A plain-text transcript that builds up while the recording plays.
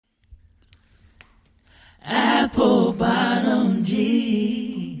Apple bottom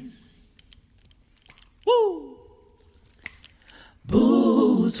jeans. Woo!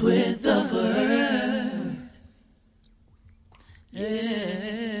 Boots with the fur.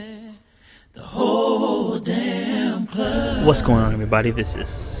 Yeah. The whole damn club. What's going on, everybody? This is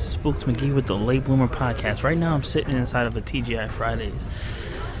Spooks McGee with the Late Bloomer Podcast. Right now I'm sitting inside of a TGI Fridays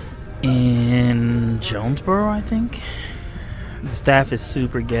in Jonesboro, I think. The staff is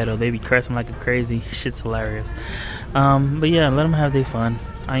super ghetto. They be cursing like a crazy. Shit's hilarious. But yeah, let them have their fun.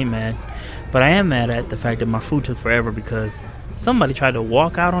 I ain't mad. But I am mad at the fact that my food took forever because somebody tried to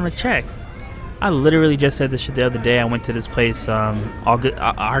walk out on a check. I literally just said this shit the other day. I went to this place,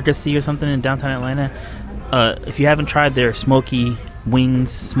 Argosy or something in downtown Atlanta. If you haven't tried their smoky wings,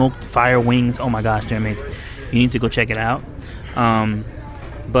 smoked fire wings, oh my gosh, they're amazing. You need to go check it out.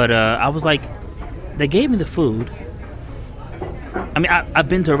 But I was like, they gave me the food. I mean, I've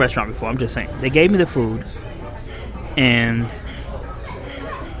been to a restaurant before. I'm just saying. They gave me the food. And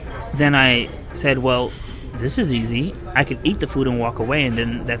then I said, well, this is easy. I could eat the food and walk away, and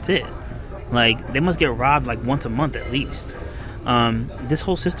then that's it. Like, they must get robbed like once a month at least. This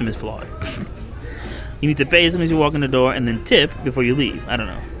whole system is flawed. You need to pay as soon as you walk in the door and then tip before you leave. I don't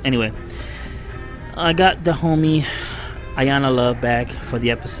know. Anyway, I got the homie Iyana Love back for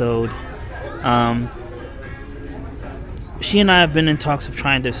the episode. She and I have been in talks of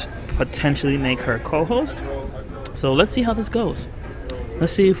trying to potentially make her co-host. So let's see how this goes.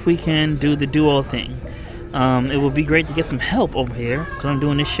 Let's see if we can do the duo thing. It would be great to get some help over here because I'm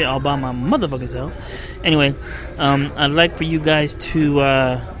doing this shit all by my motherfucking self. Anyway, I'd like for you guys to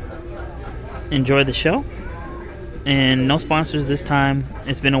enjoy the show. And no sponsors this time.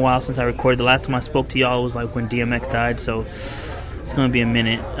 It's been a while since I recorded. The last time I spoke to y'all was like when DMX died, so it's going to be a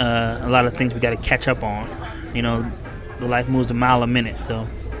minute. A lot of things we got to catch up on. You know, the life moves a mile a minute. So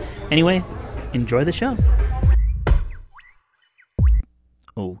anyway, enjoy the show.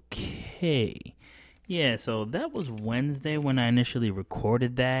 Okay. Yeah, so that was Wednesday when I initially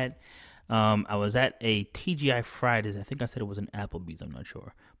recorded that. I was at a TGI Fridays. I think I said it was an Applebee's. I'm not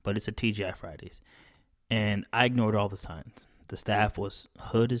sure. But it's a TGI Fridays. And I ignored all the signs. The staff was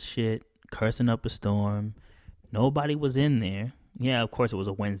hood as shit, cursing up a storm. Nobody was in there. Yeah, of course it was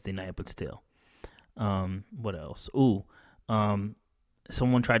a Wednesday night, but still. What else?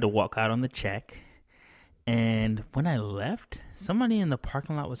 Someone tried to walk out on the check. And when I left, somebody in the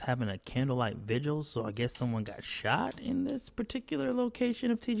parking lot was having a candlelight vigil. So I guess someone got shot in this particular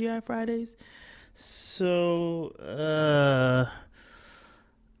location of TGI Fridays. So,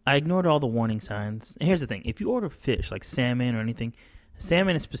 I ignored all the warning signs. And here's the thing. If you order fish, like salmon or anything,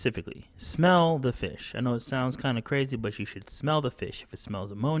 salmon specifically, smell the fish. I know it sounds kind of crazy, but you should smell the fish. If it smells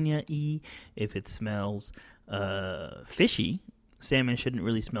ammonia-y, if it smells fishy, salmon shouldn't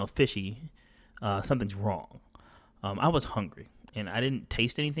really smell fishy. Something's wrong. I was hungry, and I didn't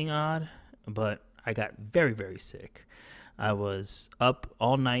taste anything odd, but I got very, very sick. I was up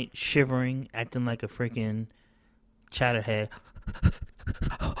all night, shivering, acting like a freaking chatterhead.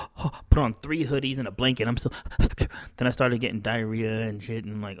 Put on 3 hoodies and a blanket. Then I started getting diarrhea and shit,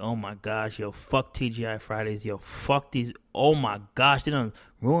 and I'm like, oh my gosh, yo, fuck TGI Fridays, yo, fuck these. Oh my gosh, they done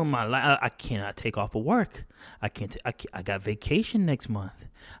ruined my life. I cannot take off of work. I got vacation next month.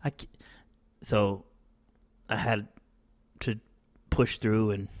 So I had to push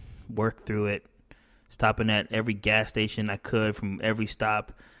through and work through it, stopping at every gas station I could from every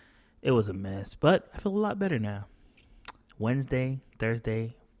stop. It was a mess, but I feel a lot better now. Wednesday,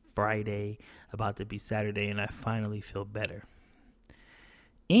 Thursday, Friday, about to be Saturday, and I finally feel better.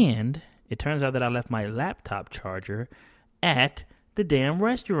 And it turns out that I left my laptop charger at the damn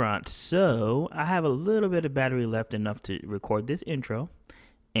restaurant. So I have a little bit of battery left, enough to record this intro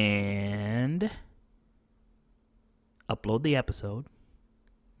and upload the episode.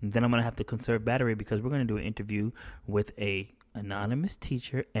 And then I'm going to have to conserve battery because we're going to do an interview with a anonymous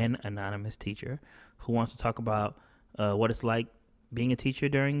teacher who wants to talk about what it's like being a teacher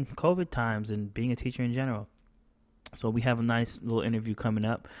during COVID times and being a teacher in general. So we have a nice little interview coming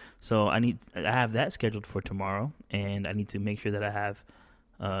up. So I have that scheduled for tomorrow, and I need to make sure that I have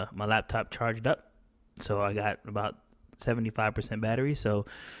my laptop charged up. So I got about 75% battery. So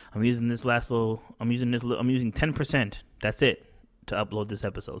I'm using I'm using 10%. That's it to upload this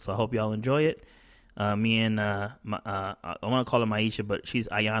episode. So I hope y'all enjoy it. Me and I want to call her Maisha, but she's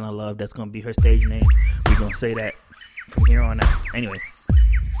Iyana Love. That's going to be her stage name. We're going to say that from here on out. Anyway,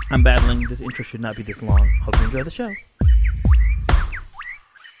 I'm battling. This intro should not be this long. Hope you enjoy the show.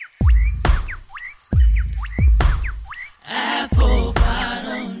 Apple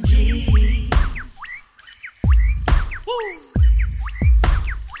bottom G. Woo.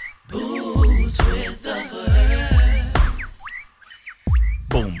 Boots with the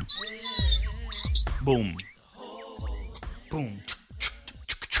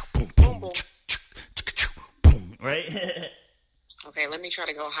Okay, let me try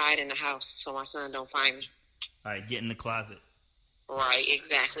to go hide in the house so my son don't find me. All right, get in the closet. Right,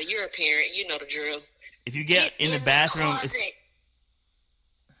 exactly. You're a parent. You know the drill. If you get in the bathroom,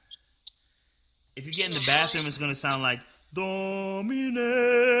 if you get in the bathroom, it's gonna sound like Domine.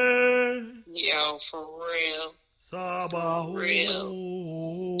 Yo, for real. Sabahu. For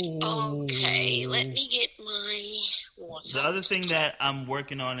real. Okay, let me get my water. The other thing that I'm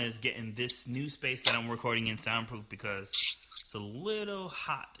working on is getting this new space that I'm recording in soundproof because it's a little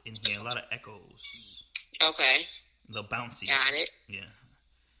hot in here. A lot of echoes. Okay. A little bouncy. Got it. Yeah.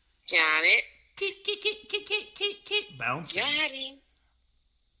 Got it. Bouncy. Got him.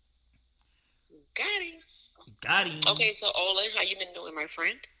 Got him. Got him. Okay, so Olin, how you been doing, my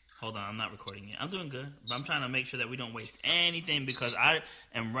friend? Hold on, I'm not recording it. I'm doing good, but I'm trying to make sure that we don't waste anything because I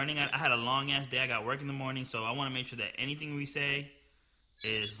am running out. I had a long ass day. I got work in the morning, so I want to make sure that anything we say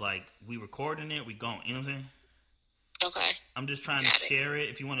is like we recording it, we going. You know what I'm saying? Okay. I'm just trying to share it.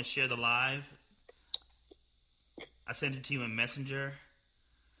 If you want to share the live, I sent it to you in Messenger.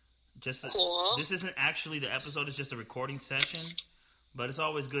 Cool. This isn't actually the episode. It's just a recording session, but it's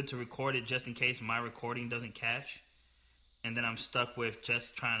always good to record it just in case my recording doesn't catch. And then I'm stuck with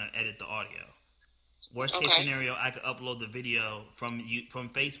just trying to edit the audio. Worst case scenario, I could upload the video from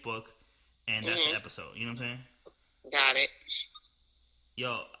Facebook, and that's the episode. You know what I'm saying? Got it.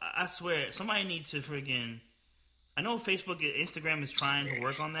 Yo, I swear, somebody needs to freaking... I know Facebook and Instagram is trying to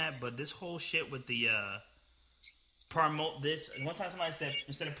work on that, but this whole shit with the promote this... One time somebody said,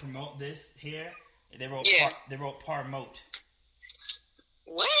 instead of promote this here, they wrote promote.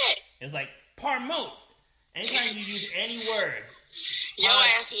 What? It was like, promote. Anytime you use any word. Your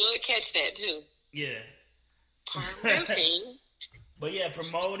ass would catch that, too. Yeah. Promoting. But yeah,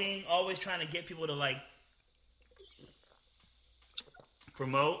 promoting, always trying to get people to, like,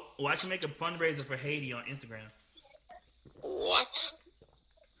 promote. Well, I can make a fundraiser for Haiti on Instagram. What?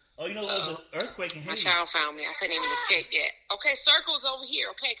 Oh, you know there was an earthquake in Haiti. My child found me. I couldn't even escape yet. Okay, circle's over here.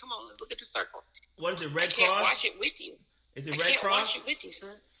 Okay, come on, let's look at the circle. What is it, Red Cross? I can't watch it with you. Is it Red Cross? I can't watch it with you,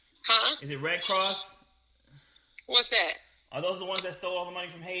 son. Huh? Is it Red Cross? What's that? Are those the ones that stole all the money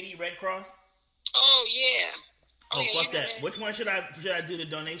from Haiti, Red Cross? Oh, yeah. Oh, yeah, fuck that. Which one should I do the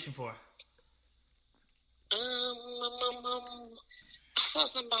donation for? I saw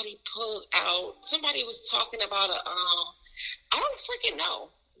somebody pull out. Somebody was talking about I don't freaking know.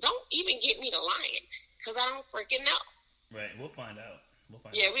 Don't even get me to lying, because I don't freaking know. Right, we'll find out.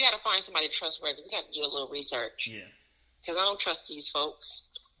 Yeah, we got to find somebody trustworthy. We got to do a little research. Yeah. Because I don't trust these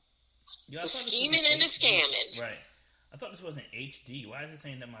folks. Yo, the scheming and the scamming. Right. I thought this wasn't HD. Why is it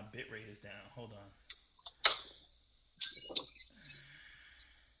saying that my bitrate is down? Hold on.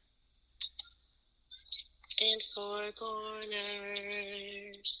 In four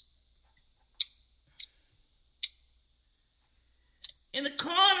corners. In the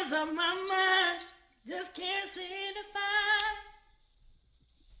corners of my mind, just can't seem to find.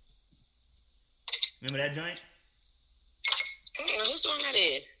 Remember that joint? I don't know whose song that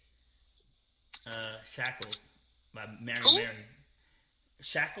is. Shackles by Mary Mary.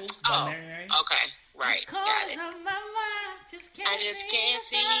 Shackles by Mary Mary. Okay, right. Got it. Of my mind, I just can't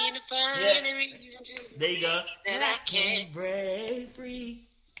seem to find a reason to there you go. That I can't break free.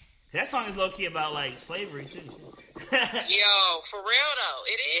 That song is low key about like slavery too. Yo, for real though,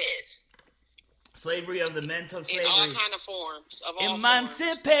 it is. Slavery of the mental slavery. In all kind of forms. Of all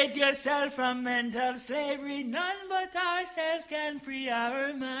Emancipate yourself from mental slavery. None but ourselves can free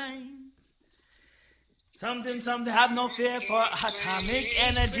our minds. Something, have no fear for atomic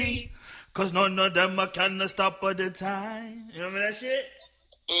energy. Cause none of them can stop at the time. You remember that shit?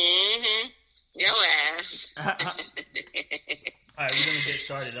 Mm-hmm. Your ass. Alright, we're gonna get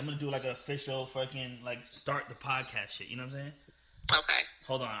started. I'm gonna do like an official fucking like start the podcast shit. You know what I'm saying? Okay.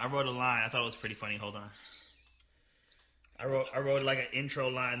 Hold on. I wrote a line. I thought it was pretty funny. Hold on. I wrote like an intro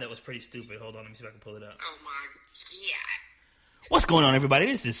line that was pretty stupid. Hold on. Let me see if I can pull it up. Oh my God. What's going on, everybody?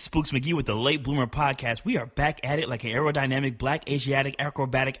 This is Spooks McGee with the Late Bloomer Podcast. We are back at it like an aerodynamic, black, Asiatic,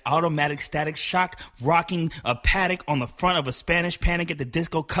 acrobatic, automatic, static, shock, rocking a paddock on the front of a Spanish Panic at the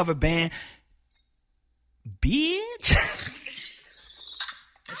Disco cover band. Bitch.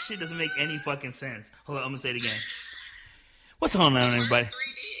 That shit doesn't make any fucking sense. Hold on, I'm going to say it again. What's going on, everybody?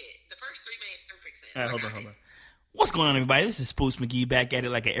 The first three made perfect sense. All right, hold on. What's going on, everybody? This is Spooks McGee back at it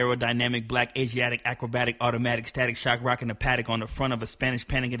like an aerodynamic, black, Asiatic, acrobatic, automatic, static, shock, rocking the paddock on the front of a Spanish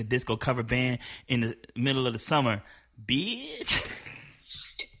Panic at a Disco cover band in the middle of the summer. Bitch.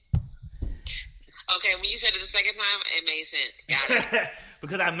 Okay, when you said it the second time, it made sense. Got it.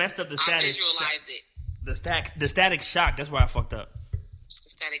 Because I messed up the static. I visualized it. The static shock. That's where I fucked up. The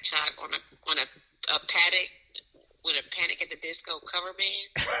static shock on a paddock. with a Panic at the Disco cover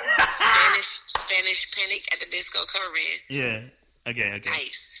band. Spanish Panic at the Disco cover band. Yeah. Okay.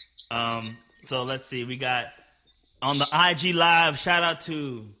 Nice. So let's see. We got on the IG Live. Shout out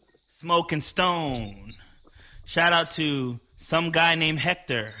to Smoke and Stone. Shout out to some guy named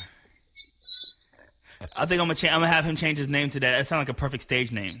Hector. I think I'm gonna have him change his name to that. That sounds like a perfect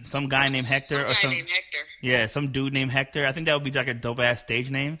stage name. Some guy named Hector Named Hector. Yeah, some dude named Hector. I think that would be like a dope ass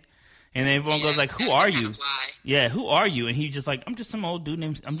stage name. And then everyone goes like, "Who are you?" Yeah, who are you? And he's just like, "I'm just some old dude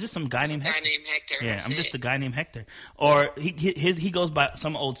named. I'm just some guy named Hector." Yeah, I'm just a guy named Hector. Or he goes by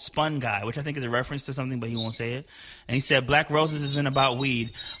some old spun guy, which I think is a reference to something, but he won't say it. And he said, "Black roses isn't about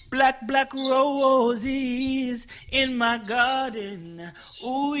weed. Black roses in my garden.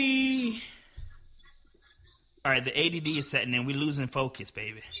 Ooh." All right, the ADD is setting in. We're losing focus,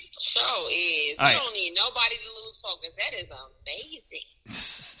 baby. So is. You don't need nobody to lose focus. That is amazing.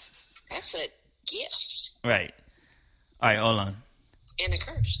 That's a gift. Right. All right, hold on. And a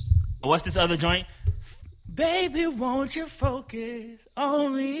curse. What's this other joint? Baby, won't you focus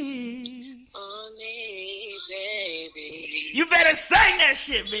on me? On me, baby. You better sing that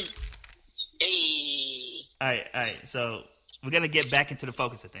shit, bitch. Hey. All right. So we're going to get back into the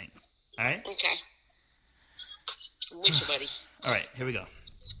focus of things. All right? Okay. I'm with you, buddy. All right, here we go.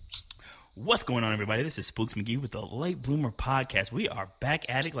 What's going on, everybody? This is Spooks McGee with the Late Bloomer Podcast. We are back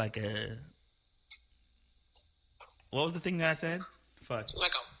at it like a... What was the thing that I said? Fuck.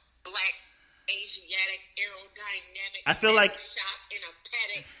 Like a black, Asiatic, aerodynamic... I feel like... shot in a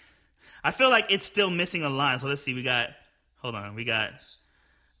paddock. I feel like it's still missing a line. So let's see. We got... Hold on. We got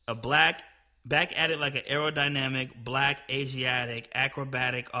a black... Back at it like an aerodynamic, black, Asiatic,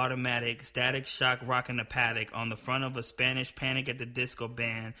 acrobatic, automatic, static shock rocking the paddock on the front of a Spanish Panic at the Disco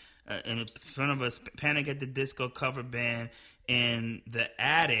band, in front of a Panic at the Disco cover band in the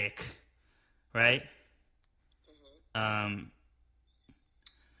attic, right? Mm-hmm.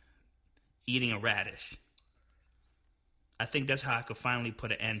 Eating a radish. I think that's how I could finally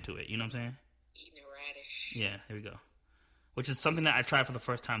put an end to it. You know what I'm saying? Eating a radish. Yeah, here we go. Which is something that I tried for the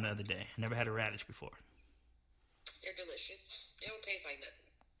first time the other day. I never had a radish before. They're delicious. They don't taste like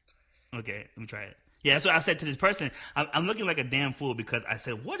nothing. Okay, let me try it. Yeah, that's what I said to this person. I'm looking like a damn fool because I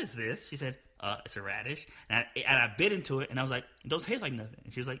said, "What is this?" She said, "It's a radish." And I bit into it, and I was like, "It don't taste like nothing."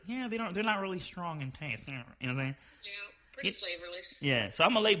 And she was like, "Yeah, they're not really strong in taste." You know what I'm saying? Yeah, pretty flavorless. Yeah, so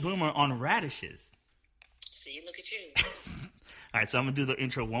I'm a late bloomer on radishes. See, look at you. All right, so I'm going to do the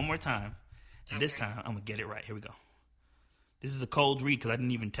intro one more time. And this time, I'm going to get it right. Here we go. This is a cold read because I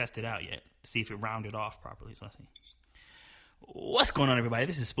didn't even test it out yet to see if it rounded off properly. So let's see. What's going on, everybody?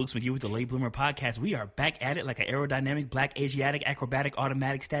 This is Spooks McGee with the Late Bloomer Podcast. We are back at it like an aerodynamic, black, Asiatic, acrobatic,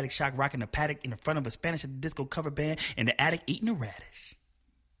 automatic, static shock rocking the paddock in the front of a Spanish disco cover band in the attic eating a radish.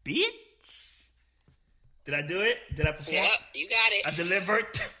 Bitch. Did I do it? Did I perform? Yep, you got it. I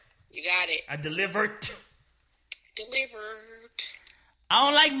delivered. You got it. I delivered. Delivered. I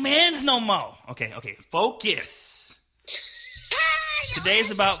don't like men's no more. Okay. Focus. Today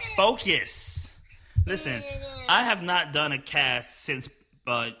is about focus. Listen, I have not done a cast since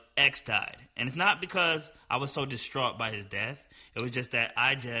X died. And it's not because I was so distraught by his death. It was just that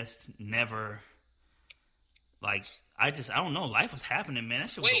I just never, I don't know. Life was happening, man. That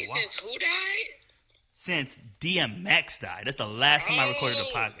shit was Wait, wild. since who died? Since DMX died. That's the last time I recorded a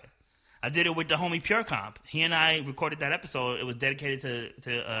podcast. I did it with the homie Pure Comp. He and I recorded that episode. It was dedicated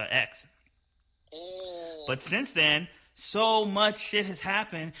to X. Oh. But since then, so much shit has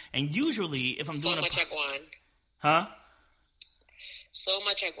happened. And usually, if I'm doing so much Iguan. Huh? So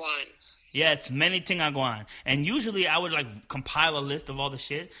much Iguan. Yes, many things are going. And usually I would compile a list of all the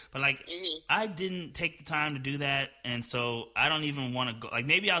shit, but I didn't take the time to do that, and so I don't even want to go.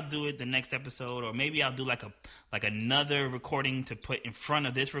 Maybe I'll do it the next episode, or maybe I'll do another recording to put in front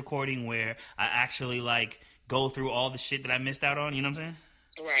of this recording where I actually go through all the shit that I missed out on. You know what I'm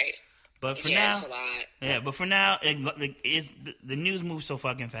saying? Right. But for now, now, it's a lot. Yeah. But for now, the news moves so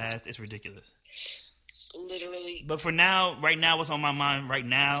fucking fast. It's ridiculous. Literally. But for now, right now, what's on my mind right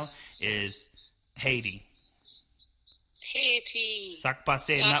now is Haiti. Haiti. Sac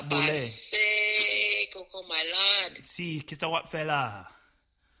passe, not boule. Coco malade. Si, qu'est-ce que fait là?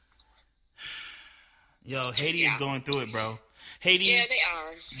 Yo, Haiti is going through it, bro. Haiti. Yeah, they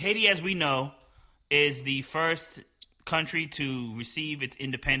are. Haiti, as we know, is the first country to receive its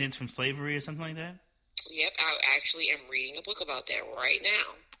independence from slavery or something like that. Yep, I actually am reading a book about that right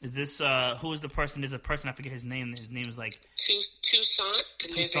now. Is this, who is the person? There's a person, I forget his name. His name is Toussaint.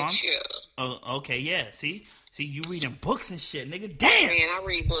 Oh, okay, yeah. See, you reading books and shit, nigga. Damn! Man, I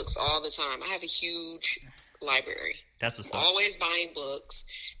read books all the time. I have a huge library. That's what's I'm up. always buying books.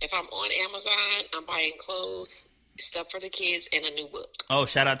 If I'm on Amazon, I'm buying clothes. stuff for the kids, and a new book. Oh,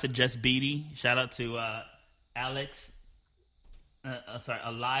 shout out to Just Beatty. Shout out to Alex.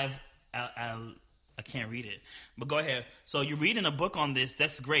 Alive. I can't read it, but go ahead. So you're reading a book on this.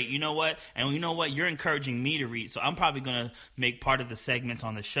 That's great. You know what? And you know what? You're encouraging me to read. So I'm probably gonna make part of the segments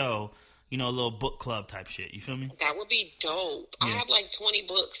on the show. You know, a little book club type shit. You feel me? That would be dope. Yeah. I have like 20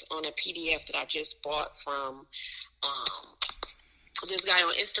 books on a PDF that I just bought from this guy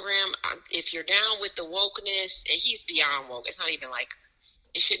on Instagram. If you're down with the wokeness, and he's beyond woke. It's not even like,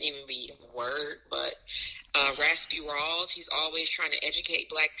 it shouldn't even be a word, but Raspy Rawls. He's always trying to educate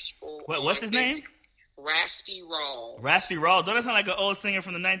black people. What's his name? Raspy Rawls. Raspy Rawls. Don't that sound like an old singer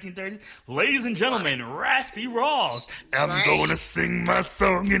from the 1930s? Ladies and gentlemen, Raspy Rawls. I'm going to sing my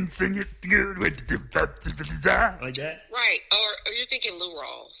song and sing it good with the like that. Right. Or you're thinking Lou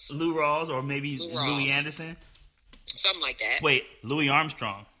Rawls. Lou Rawls, or maybe Louis Anderson. Something like that. Wait, Louis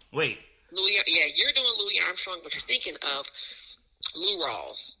Armstrong. Wait. Yeah, you're doing Louis Armstrong, but you're thinking of Lou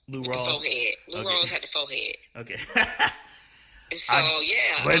Rawls. Lou Rawls. The faux head. Lou Rawls had the faux head. Okay. So,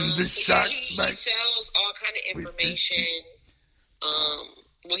 yeah. He sells all kind of information.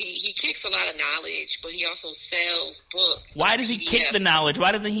 Well, he kicks a lot of knowledge, but he also sells books. Why does he kick the knowledge?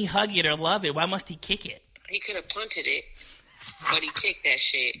 Why doesn't he hug it or love it? Why must he kick it? He could have punted it, but he kicked that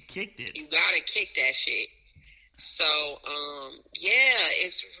shit. Kicked it. You gotta kick that shit. So, yeah,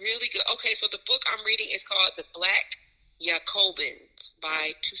 it's really good. Okay, so the book I'm reading is called The Black Jacobins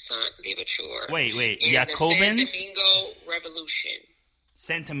by Toussaint Louverture. Wait, Jacobins? The San Domingo Revolution.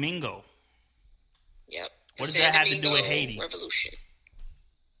 San Domingo. Yep. What does that have to do with Haiti? Revolution.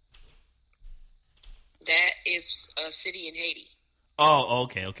 That is a city in Haiti. Oh,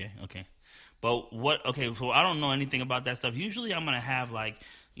 okay. But what? Okay, so I don't know anything about that stuff. Usually, I'm gonna have like,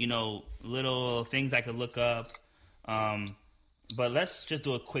 you know, little things I could look up. But let's just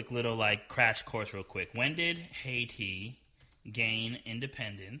do a quick little like crash course real quick. When did Haiti gain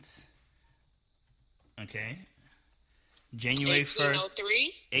independence? Okay. January 1st.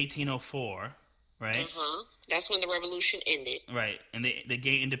 1804, right? Uh-huh. That's when the revolution ended. Right. And they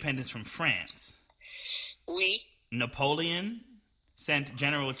gained independence from France. Oui. Napoleon sent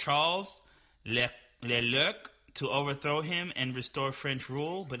General Charles Leclerc to overthrow him and restore French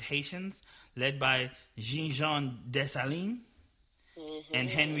rule, but Haitians, led by Jean Dessalines, and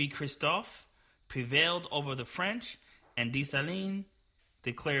Henry Christophe, prevailed over the French, and Dessalines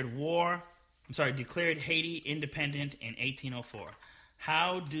declared Haiti independent in 1804.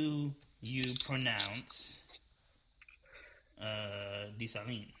 How do you pronounce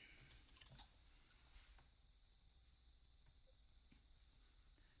Dessalines?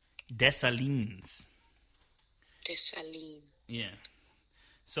 Dessalines. Yeah.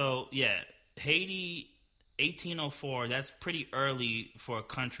 So, yeah, Haiti, 1804, that's pretty early for a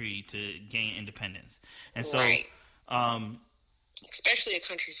country to gain independence. And so, right. Especially a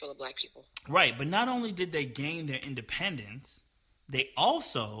country full of black people. Right, but not only did they gain their independence, they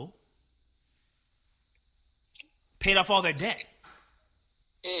also paid off all their debt.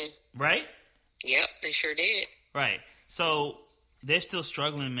 Right? Yep, they sure did. Right. So they're still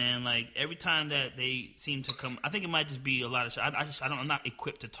struggling, man. Like every time that they seem to come, I think it might just be a lot of shit. I'm not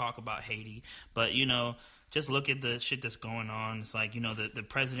equipped to talk about Haiti, but you know, just look at the shit that's going on. It's like, you know, the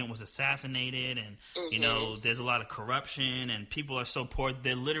president was assassinated, and you know, there's a lot of corruption, and people are so poor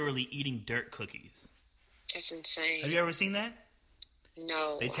they're literally eating dirt cookies. That's insane. Have you ever seen that?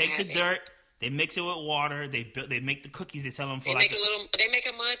 No. They take the dirt, they mix it with water, they make the cookies, they sell them for they make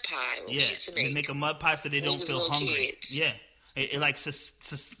a mud pie. Yeah, they make a mud pie so they don't feel hungry. Kids. Yeah. It like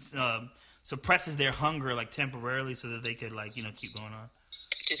suppresses their hunger like temporarily so that they could like, you know, keep going on.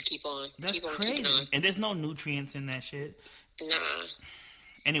 Just keep on. That's keep on crazy. keeping on. And there's no nutrients in that shit. Nah.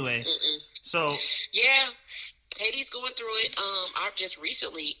 Anyway, so yeah, Haiti's going through it. I've just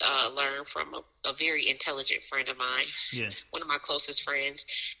recently learned from a very intelligent friend of mine, one of my closest friends,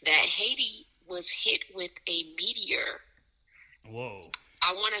 that Haiti was hit with a meteor. Whoa.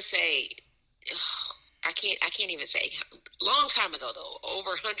 I want to say, I can't even say. Long time ago, though,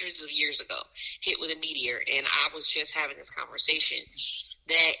 over hundreds of years ago, hit with a meteor. And I was just having this conversation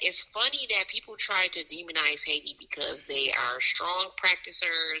that it's funny that people try to demonize Haiti because they are strong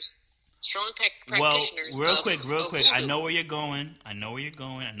practitioners. Well, real quick. I know where you're going. I know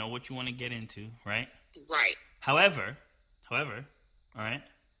what you want to get into, right? Right. However, all right,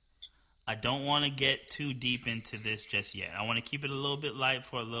 I don't want to get too deep into this just yet. I want to keep it a little bit light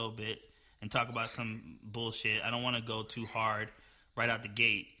for a little bit and talk about some bullshit. I don't want to go too hard right out the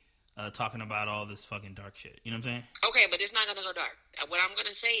gate talking about all this fucking dark shit. You know what I'm saying? Okay, but it's not going to go dark. What I'm going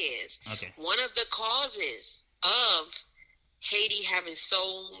to say is one of the causes of Haiti having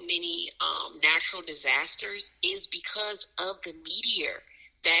so many natural disasters is because of the meteor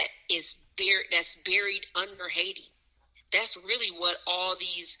that's buried under Haiti. That's really what all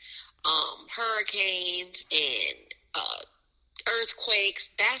these hurricanes and earthquakes,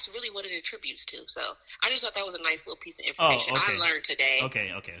 that's really what it attributes to. So I just thought that was a nice little piece of information I learned today.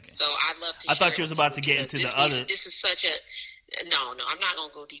 Okay. So I'd love to I thought you was about to get into the other. This is such a... No, I'm not going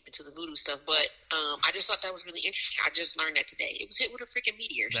to go deep into the voodoo stuff, but I just thought that was really interesting. I just learned that today. It was hit with a freaking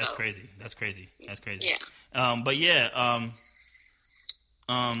meteor. That's crazy. Yeah. But yeah,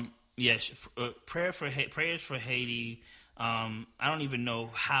 prayers for Haiti. I don't even know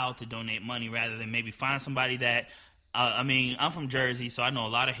how to donate money rather than maybe find somebody that, I mean, I'm from Jersey, so I know a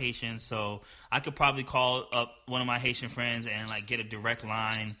lot of Haitians, so I could probably call up one of my Haitian friends and like get a direct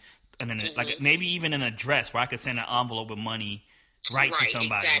line. And then, like, maybe even an address where I could send an envelope with money right to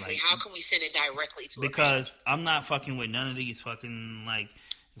somebody. Exactly. Like, how can we send it directly to? Because I'm not fucking with none of these fucking like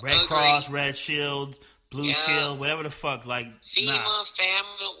Red Cross, Red Shield, Blue Shield, whatever the fuck. Like FEMA,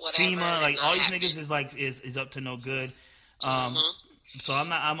 FAMA, whatever. FEMA, like all these niggas is like is up to no good. So I'm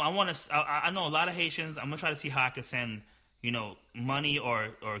not. I know a lot of Haitians. I'm gonna try to see how I can send, money or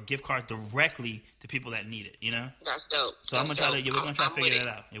gift cards directly to people that need it, That's dope. So I'm gonna try to, we're gonna try to figure that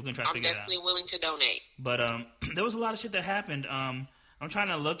out. We're gonna try to figure that out. I'm definitely willing to donate. But there was a lot of shit that happened. I'm trying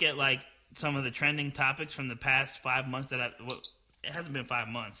to look at like some of the trending topics from the past 5 months it hasn't been 5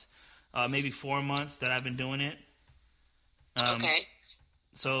 months, maybe 4 months that I've been doing it. Okay.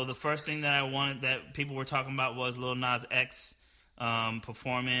 So the first thing that people were talking about was Lil Nas X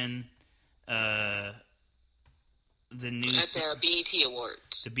performing the news at the BET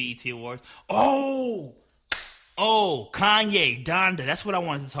Awards. The BET Awards. Oh, Kanye, Donda. That's what I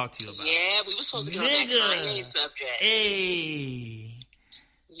wanted to talk to you about. Yeah, we were supposed to get on that Kanye subject. Hey,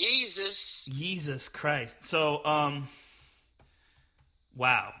 Jesus Christ. So,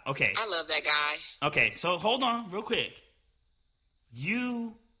 wow. Okay. I love that guy. Okay, so hold on, real quick.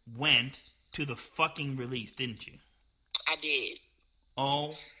 You went to the fucking release, didn't you? I did.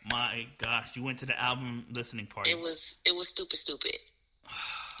 Oh my gosh, you went to the album listening party. It was stupid.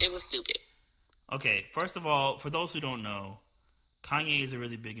 It was stupid. Okay, first of all, for those who don't know, Kanye is a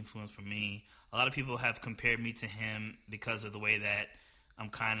really big influence for me. A lot of people have compared me to him because of the way that I'm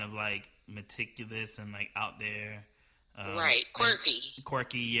kind of like meticulous and like out there. Right,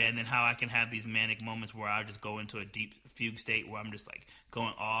 quirky, yeah, and then how I can have these manic moments where I just go into a deep fugue state where I'm just like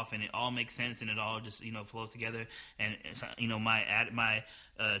going off, and it all makes sense, and it all just flows together. And my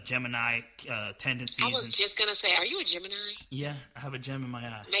Gemini tendencies. I was just gonna say, are you a Gemini? Yeah, I have a gem in my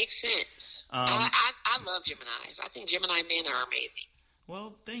eye. Makes sense. I love Geminis. I think Gemini men are amazing.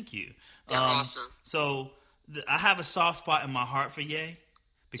 Well, thank you. They're awesome. So I have a soft spot in my heart for Ye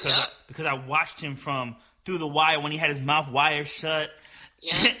because I watched him from Through the Wire when he had his mouth wired shut.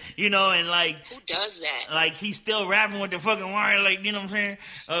 Yeah. And like... Who does that? Like, he's still rapping with the fucking wire, like, you know what I'm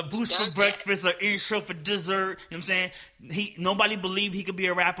saying? Boost for breakfast or intro for dessert, you know what I'm saying? Nobody believed he could be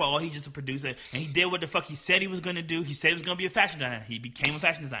a rapper, or he's just a producer. And he did what the fuck he said he was going to do. He said he was going to be a fashion designer. He became a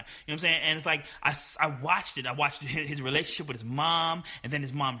fashion designer. You know what I'm saying? And it's like, I watched it. I watched his relationship with his mom, and then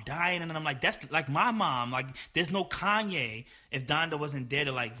his mom dying, and then I'm like, that's like my mom. Like, there's no Kanye if Donda wasn't there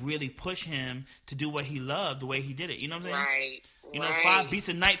to, like, really push him to do what he loved the way he did it. You know what I'm saying? Right. 5 beats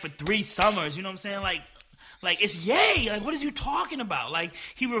a night for 3 summers. You know what I'm saying? Like it's Ye. Like, what is you talking about? Like,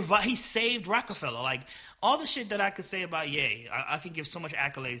 he saved Rockefeller. Like, all the shit that I could say about Ye, I could give so much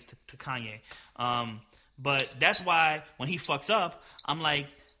accolades to Kanye. But that's why when he fucks up, I'm like,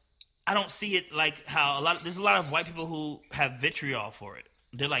 I don't see it like how there's a lot of white people who have vitriol for it.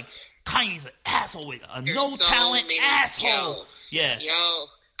 They're like, Kanye's an asshole, talent asshole. Yo,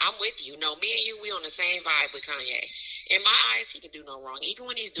 I'm with you. No, me and you, we on the same vibe with Kanye. In my eyes, he can do no wrong. Even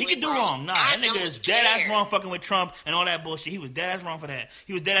when he's doing he can do wrong. Nah, that nigga is dead ass wrong fucking with Trump and all that bullshit. He was dead ass wrong for that.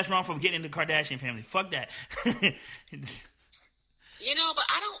 He was dead ass wrong for getting into the Kardashian family. Fuck that. But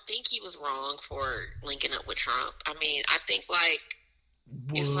I don't think he was wrong for linking up with Trump. I mean, I think it's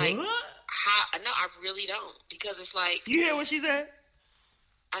like, no, I really don't, because it's like, you hear what she said?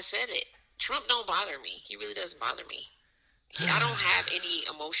 I said it. Trump don't bother me. He really doesn't bother me. I don't have any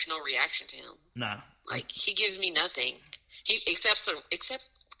emotional reaction to him. Nah. Like, he gives me nothing. Except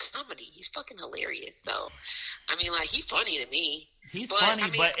comedy. He's fucking hilarious. So, I mean, like, he's funny to me. He's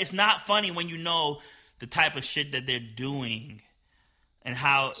funny, but it's not funny when you know the type of shit that they're doing and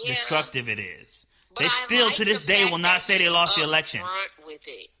how destructive it is. But they still, to this day, will not say they lost the election. With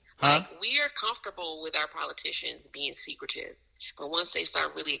it. Huh? Like, we are comfortable with our politicians being secretive. But once they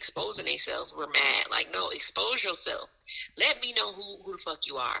start really exposing themselves, we're mad. Like, no, expose yourself. Let me know who the fuck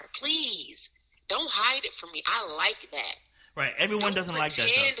you are. Please. Don't hide it from me. I like that. Right. Everyone doesn't like that.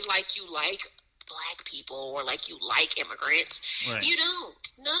 Pretend like you like black people or like you like immigrants. Right. You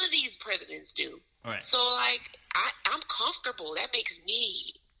don't. None of these presidents do. Right. So, like, I'm comfortable. That makes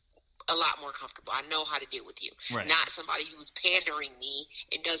me a lot more comfortable. I know how to deal with you. Right. Not somebody who's pandering me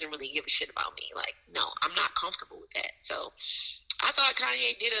and doesn't really give a shit about me. Like, no, I'm not comfortable with that. So I thought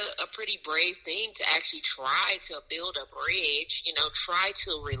Kanye did a pretty brave thing to actually try to build a bridge, you know, try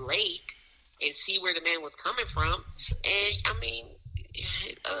to relate and see where the man was coming from. And, I mean,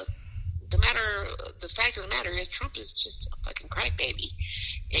 the fact of the matter is Trump is just a fucking crack baby.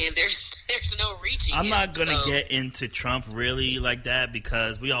 And there's no reaching I'm not going to get into Trump really like that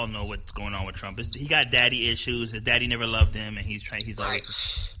because we all know what's going on with Trump. He got daddy issues. His daddy never loved him, and he's always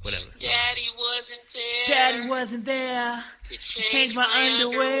whatever. Daddy wasn't there. Daddy wasn't there to change my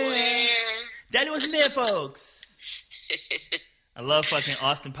underwear. Daddy wasn't there, folks. I love fucking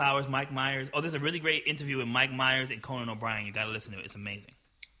Austin Powers, Mike Myers. Oh, there's a really great interview with Mike Myers and Conan O'Brien. You got to listen to it. It's amazing.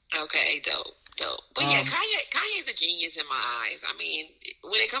 Okay, dope. But yeah, Kanye's a genius in my eyes. I mean,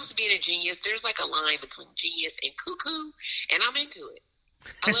 when it comes to being a genius, there's like a line between genius and cuckoo, and I'm into it.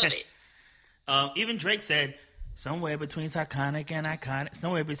 I love it. Even Drake said, somewhere between psychotic and iconic.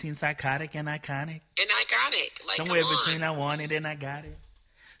 Somewhere between psychotic and iconic. And iconic. Like, somewhere between I want it and I got it.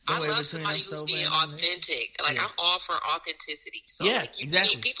 Somewhere I love somebody who's being authentic. Like, yeah. I'm all for authenticity. So, yeah, like,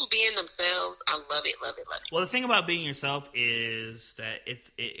 exactly. People being themselves, I love it, love it, love it. Well, the thing about being yourself is that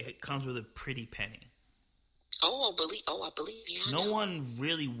it comes with a pretty penny. I believe you. No one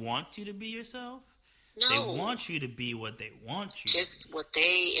really wants you to be yourself. No. They want you to be what they want you Just to be. What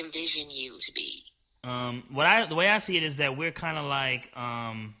they envision you to be. The way I see it is that we're kind of like,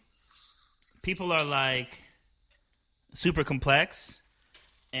 people are like super complex.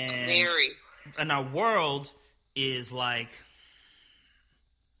 And our world is like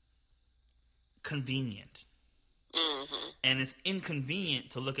convenient. Mm-hmm. And it's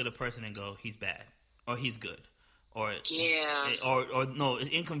inconvenient to look at a person and go, he's bad or he's good. Or no, it's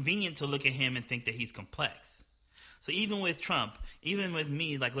inconvenient to look at him and think that he's complex. So even with Trump, even with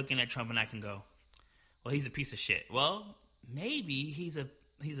me, like looking at Trump and I can go, well, he's a piece of shit. Well, maybe he's a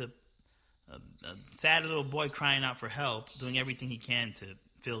sad little boy crying out for help, doing everything he can to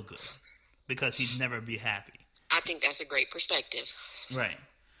feel good because he'd never be happy. I think that's a great perspective. Right.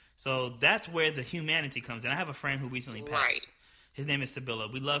 So that's where the humanity comes in. I have a friend who recently passed. Right. His name is Sibylla.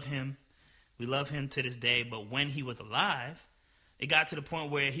 We love him. We love him to this day. But when he was alive, it got to the point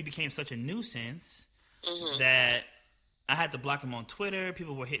where he became such a nuisance that I had to block him on Twitter.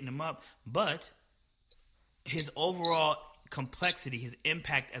 People were hitting him up. But his overall complexity, his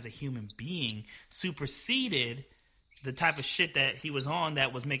impact as a human being superseded the type of shit that he was on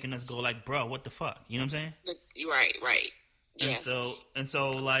that was making us go like, bro, what the fuck? You know what I'm saying? Right. Yeah. And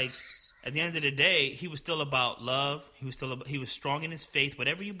so like at the end of the day, he was still about love. He was strong in his faith.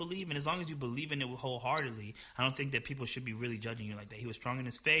 Whatever you believe in, as long as you believe in it wholeheartedly, I don't think that people should be really judging you like that. He was strong in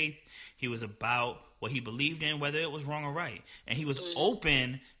his faith. He was about what he believed in, whether it was wrong or right. And he was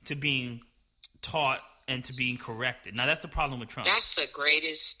open to being taught and to being corrected. Now, that's the problem with Trump. That's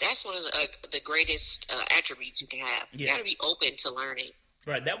one of the greatest attributes you can have. You got to be open to learning.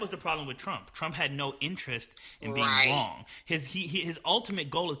 Right, that was the problem with Trump. Trump had no interest in being wrong. His ultimate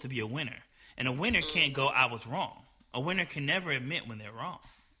goal is to be a winner. And a winner can't go, I was wrong. A winner can never admit when they're wrong.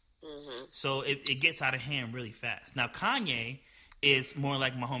 Mm-hmm. So it gets out of hand really fast. Now, Kanye is more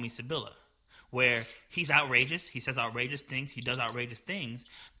like my homie Sibylla, where he's outrageous, he says outrageous things, he does outrageous things,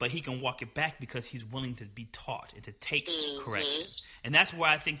 but he can walk it back because he's willing to be taught and to take correction. And that's where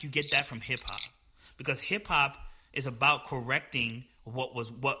I think you get that from hip-hop. Because hip-hop is about correcting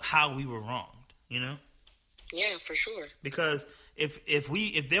how we were wronged, you know? Yeah, for sure. Because if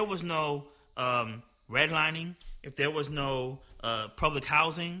there was no redlining, if there was no public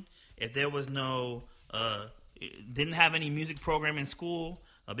housing, if there was no didn't have any music program in school,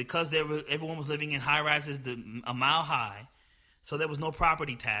 because everyone was living in high rises a mile high, so there was no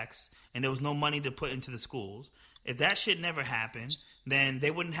property tax and there was no money to put into the schools. If that shit never happened, then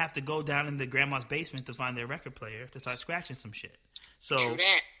they wouldn't have to go down in the grandma's basement to find their record player to start scratching some shit. So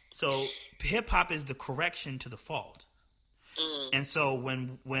hip hop is the correction to the fault. And so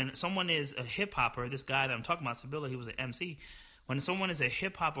when someone is a hip hopper, this guy that I'm talking about, Sibylla, he was an MC. When someone is a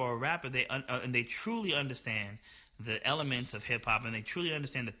hip hopper or a rapper, and they truly understand the elements of hip hop and they truly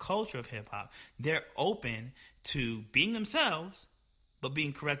understand the culture of hip hop, they're open to being themselves, but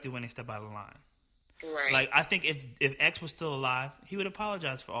being corrected when they step out of line. Right. Like, I think if X was still alive, he would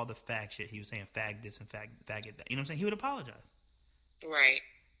apologize for all the fag shit he was saying, fag this and faggot that. You know what I'm saying? He would apologize. Right.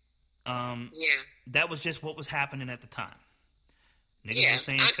 Yeah. That was just what was happening at the time. Niggas was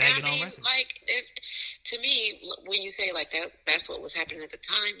saying faggot on record. Like, to me, when you say like that's what was happening at the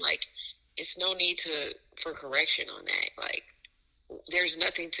time. Like, it's no need for correction on that. Like, there's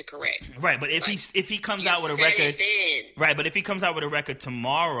nothing to correct. Right, but if he comes out with a record, right? But if he comes out with a record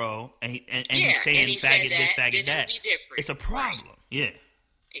tomorrow and he's saying faggot this, faggot that, it's a problem. Right. Yeah,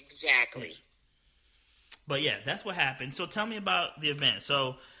 exactly. Yeah. But yeah, that's what happened. So tell me about the event.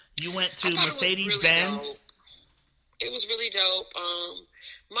 So you went to Mercedes-Benz. It was really dope.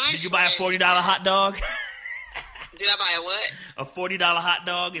 Did you buy a $40 hot dog? Did I buy a what? A $40 hot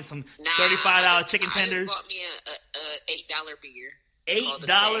dog and some $35 chicken tenders. I just bought me a $8 beer.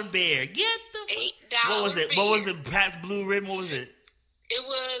 $8 beer. Get the $8. What was it? Beer. What was it? Pat's Blue Ribbon. What was it? It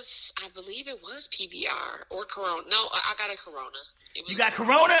was, I believe it was PBR or Corona. No, I got a Corona. You got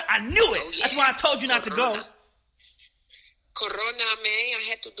Corona? I knew it. Yeah. That's why I told you not to go. Corona, man. I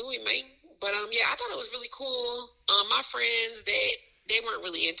had to do it, man. But yeah, I thought it was really cool. My friends, they weren't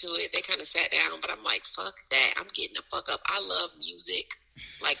really into it. They kind of sat down, but I'm like, fuck that. I'm getting the fuck up. I love music.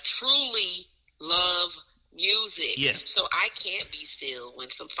 Like, truly love music. Yeah. So I can't be still when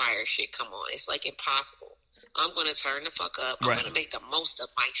some fire shit come on. It's like impossible. I'm going to turn the fuck up. I'm going to make the most of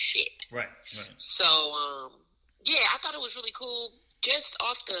my shit. Right. So, yeah, I thought it was really cool. Just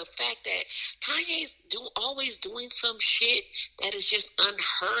off the fact that Kanye's always doing some shit that is just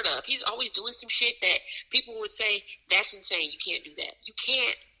unheard of. He's always doing some shit that people would say, that's insane. You can't do that. You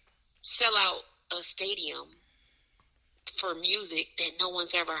can't sell out a stadium for music that no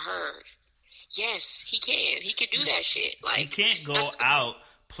one's ever heard. Yes, he can. He can do that shit. Like, you can't go out,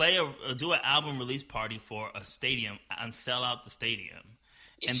 do an album release party for a stadium and sell out the stadium.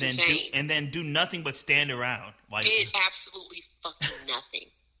 And then do nothing but stand around. Did absolutely fucking nothing,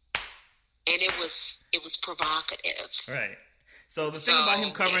 and it was provocative. Right. So the thing about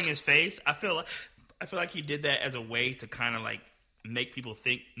him covering his face, I feel like he did that as a way to kind of like make people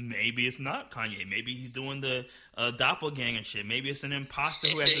think maybe it's not Kanye. Maybe he's doing the doppelganger shit. Maybe it's an imposter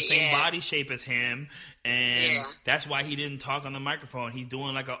who has the same body shape as him, and that's why he didn't talk on the microphone. He's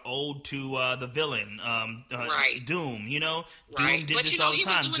doing like an ode to the villain, Doom. You know, Doom did this all the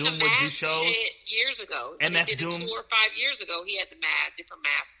time. Doom would do shows years ago. MF did Doom 4 or 5 years ago. He had the different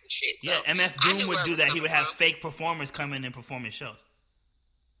masks and shit. So yeah, MF Doom would do that. He would have fake performers come in and perform his shows.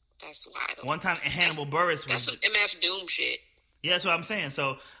 That's wild. One time, Hannibal Buress was some MF Doom shit. Yeah, that's what I'm saying.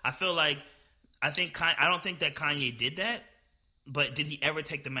 So I feel like I don't think that Kanye did that, but did he ever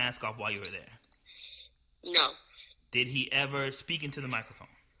take the mask off while you were there? No. Did he ever speak into the microphone?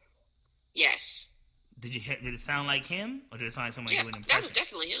 Yes. Did it sound like him, or did it sound like someone doing an impression? That was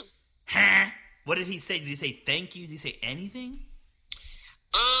definitely him. Huh? What did he say? Did he say thank you? Did he say anything?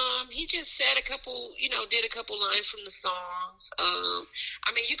 He just said did a couple lines from the songs. I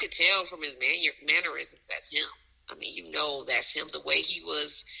mean, you could tell from his mannerisms that's him. I mean, that's him. The way he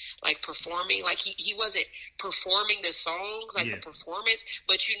was, like, performing. Like, he wasn't performing the songs, like, a performance.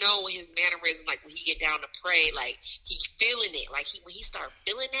 But, his mannerism, like, when he get down to pray, like, he feeling it. Like, when he start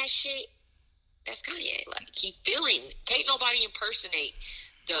feeling that shit, that's Kanye. Like, he feeling. Can't nobody impersonate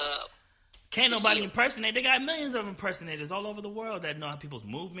the... Can't nobody impersonate. They got millions of impersonators all over the world that know how people's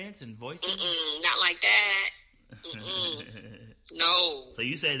movements and voices. Not like that. No. So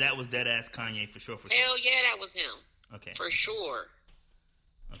you say that was dead ass Kanye for sure? Hell yeah, that was him. Okay. For sure.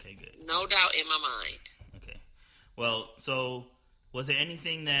 Okay, good. No doubt in my mind. Okay. Well, so was there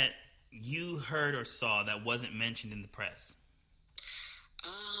anything that you heard or saw that wasn't mentioned in the press?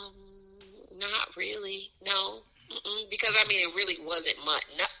 Not really. No. Because I mean, it really wasn't much.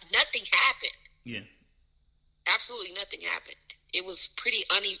 Nothing happened. Yeah. Absolutely nothing happened. It was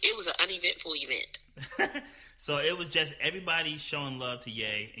it was an uneventful event. So it was just everybody showing love to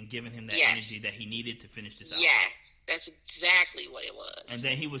Ye and giving him that energy that he needed to finish this album. Yes, that's exactly what it was. And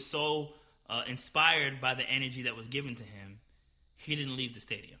then he was so inspired by the energy that was given to him, he didn't leave the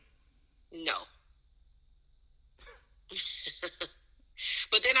stadium. No.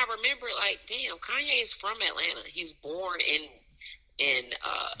 But then I remember, like, damn, Kanye is from Atlanta. He's born in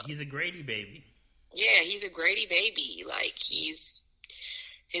he's a Grady baby. Yeah, he's a Grady baby. Like, his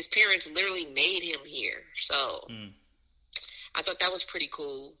parents literally made him here. So I thought that was pretty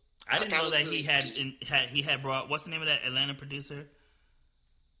cool. I didn't know that really he had brought, what's the name of that Atlanta producer?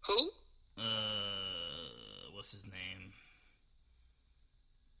 Who? What's his name?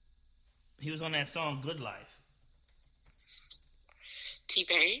 He was on that song Good Life.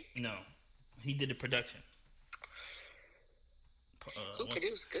 T-Pain? No. He did the production. Who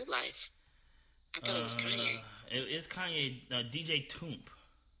produced Good Life? I thought it was Kanye. It's Kanye, DJ Toomp.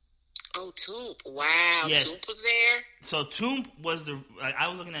 Oh, Toomp. Wow. Yes. Toomp was there? So Toomp was I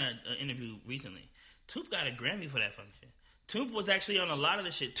was looking at an interview recently. Toomp got a Grammy for that fucking shit. Toomp was actually on a lot of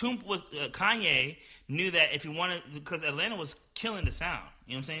the shit. Toomp was Kanye knew that if he wanted, because Atlanta was killing the sound.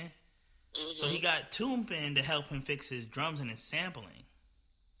 You know what I'm saying? Mm-hmm. So he got Toomp in to help him fix his drums and his sampling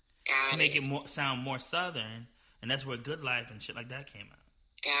to make it sound more southern, and that's where Good Life and shit like that came out.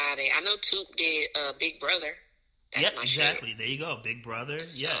 Got it. I know Toomp did Big Brother. That's my exactly. shit. There you go, Big Brother.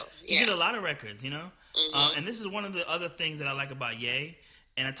 So, He did a lot of records, you know. And this is one of the other things that I like about Ye.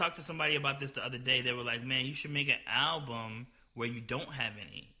 And I talked to somebody about this the other day. They were like, "Man, you should make an album where you don't have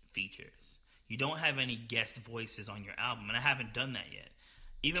any features. You don't have any guest voices on your album." And I haven't done that yet.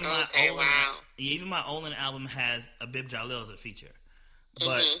 Even my Olin album has Abib Jalil as a feature.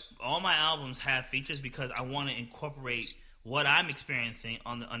 But all my albums have features because I want to incorporate what I'm experiencing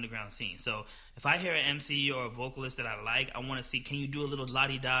on the underground scene. So if I hear an MC or a vocalist that I like, I want to see, can you do a little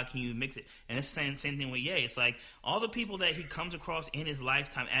la-di-da, can you mix it? And it's the same thing with Ye. It's like all the people that he comes across in his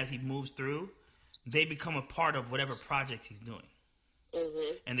lifetime as he moves through, they become a part of whatever project he's doing.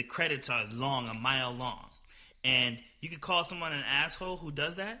 And the credits are long, a mile long. And you could call someone an asshole who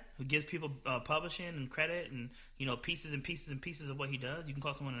does that, who gives people publishing and credit and, you know, pieces and pieces and pieces of what he does. You can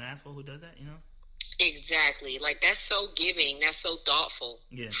call someone an asshole who does that, you know? Exactly. Like, that's so giving. That's so thoughtful.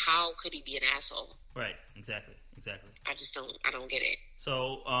 Yeah. How could he be an asshole? Right. Exactly. I don't get it.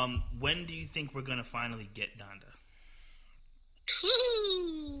 So, when do you think we're going to finally get Donda?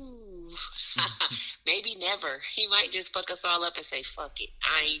 Maybe never. He might just fuck us all up and say, fuck it.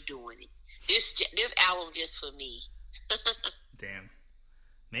 I ain't doing it. This album just for me. Damn.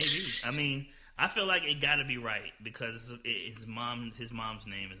 Maybe. I mean, I feel like it got to be right because his mom's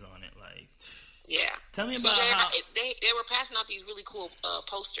name is on it. Like, yeah. Tell me about how they were passing out these really cool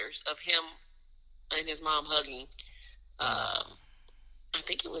posters of him and his mom hugging. I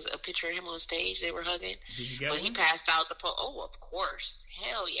think it was a picture of him on stage. They were hugging. Did you get but one? He passed out the Oh, of course.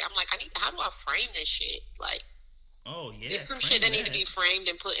 Hell yeah. I'm like, how do I frame this shit? Like, oh yeah. There's some shit that need to be framed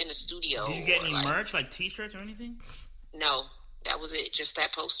and put in the studio. Did you get any merch, like t-shirts or anything? No, that was it. Just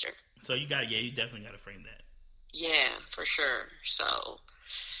that poster. So you definitely got to frame that. Yeah, for sure. So,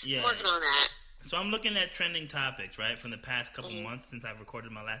 yeah, working on that. So I'm looking at trending topics, right, from the past couple months since I've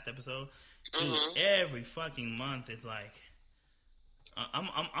recorded my last episode. Dude, every fucking month is like,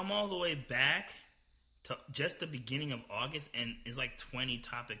 I'm all the way back to just the beginning of August, and it's like 20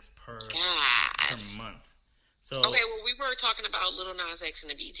 topics per month. So okay, well, we were talking about Lil Nas X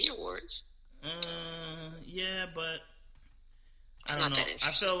and the BET Awards. Yeah, but I don't know.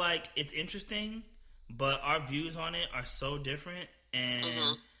 I feel like it's interesting, but our views on it are so different, and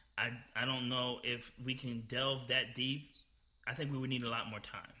I don't know if we can delve that deep. I think we would need a lot more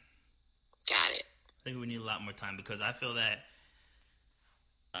time. Got it. I think we need a lot more time because I feel that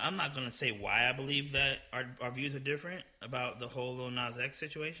I'm not going to say why I believe that our views are different about the whole Lil Nas X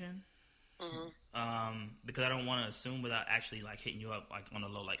situation. Because I don't want to assume without actually like hitting you up like on the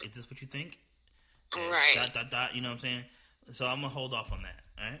low, like, is this what you think? Right. You know what I'm saying? So I'm gonna hold off on that.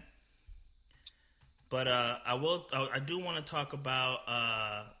 All right. But I do want to talk about.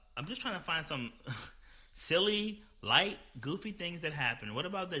 I'm just trying to find some silly, light, goofy things that happen. What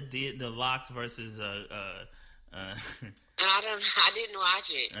about the Locks versus I didn't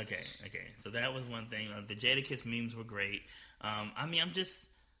watch it. Okay. So that was one thing. The Jadakiss memes were great. I mean, I'm just.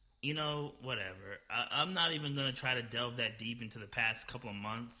 You know, whatever. I'm not even going to try to delve that deep into the past couple of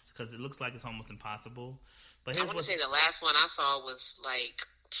months because it looks like it's almost impossible. But I want to say the last one I saw was like,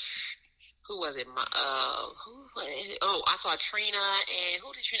 who was it? I saw Trina and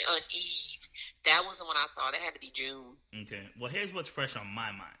who did Trina? Eve. That was the one I saw. That had to be June. Okay. Well, here's what's fresh on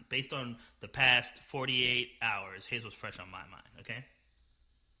my mind. Based on the past 48 hours, here's what's fresh on my mind, okay?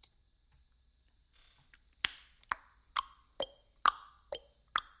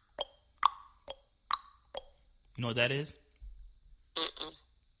 You know what that is?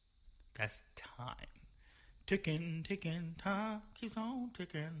 That's time. Ticking, time keeps on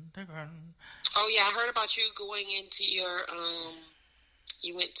ticking. Oh yeah, I heard about you going into your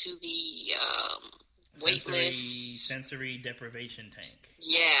you went to the waitlist sensory deprivation tank.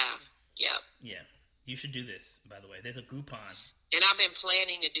 Yeah. Yep. Yeah. You should do this, by the way. There's a Groupon. And I've been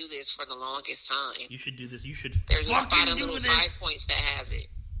planning to do this for the longest time. You should do this. You should There's a spot in Little this. 5 Points that has it.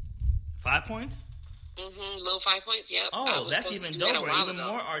 5 points? Little 5 Points, yep. Oh, that's even doper, even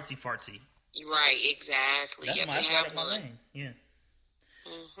more artsy fartsy. Right, exactly. That's yep, right up my lane. Yeah.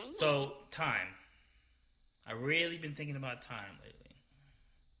 So, time. I really been thinking about time lately.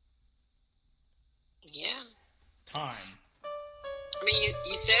 Yeah. Time. I mean,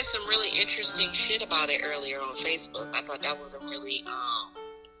 you said some really interesting shit about it earlier on Facebook. I thought that was a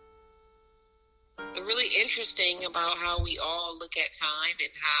really interesting about how we all look at time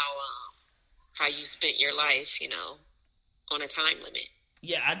and how you spent your life, you know, on a time limit.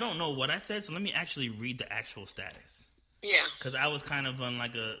 Yeah, I don't know what I said, so let me actually read the actual status. Yeah. Because I was kind of on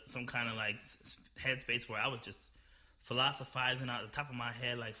like some kind of like headspace where I was just philosophizing out the top of my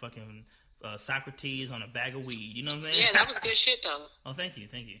head like fucking Socrates on a bag of weed. You know what I'm saying? Yeah, that was good shit though. Oh, thank you.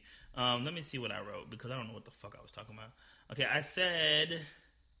 Let me see what I wrote because I don't know what the fuck I was talking about. Okay, I said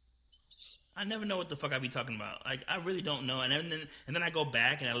I never know what the fuck I be talking about. Like I really don't know, and then I go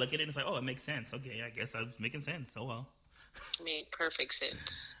back and I look at it and it's like, oh, it makes sense. Okay, I guess I was making sense. Oh well. Made perfect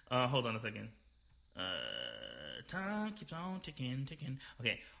sense. Hold on a second. Time keeps on ticking.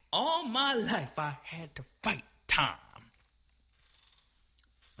 Okay, all my life I had to fight time.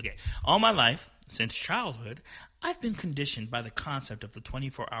 Okay, all my life, since childhood, I've been conditioned by the concept of the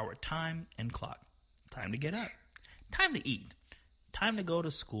 24-hour time and clock. Time to get up. Time to eat. Time to go to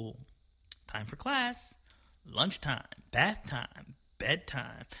school. Time for class. Lunchtime. Bath time.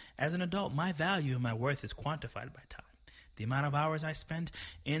 Bedtime. As an adult, my value and my worth is quantified by time. The amount of hours I spend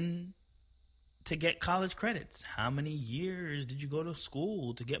to get college credits. How many years did you go to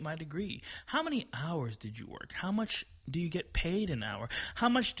school to get my degree? How many hours did you work? How much do you get paid an hour? How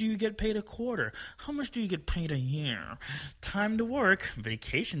much do you get paid a quarter? How much do you get paid a year? Time to work,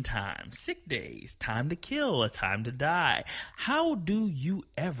 vacation time, sick days, time to kill, a time to die. How do you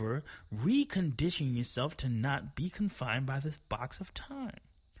ever recondition yourself to not be confined by this box of time?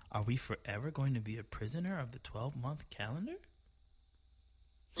 Are we forever going to be a prisoner of the 12-month calendar?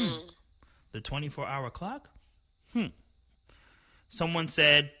 The 24-hour clock? Someone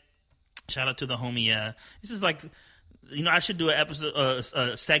said, shout out to the homie, this is like, I should do an episode,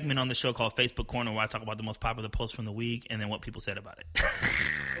 a segment on the show called Facebook Corner where I talk about the most popular posts from the week and then what people said about it.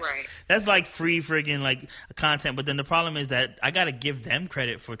 Right. That's like free freaking like content, but then the problem is that I got to give them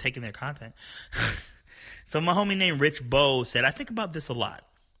credit for taking their content. So my homie named Rich Bo said, I think about this a lot.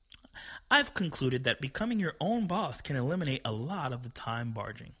 I've concluded that becoming your own boss can eliminate a lot of the time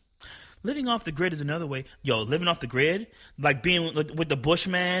barging. Living off the grid is another way. Living off the grid, like being with the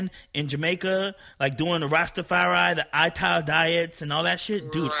Bushman in Jamaica, like doing the Rastafari, the Ital diets and all that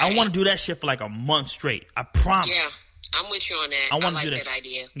shit. Dude, right. I want to do that shit for like a month straight. I promise. Yeah, I'm with you on that. I like that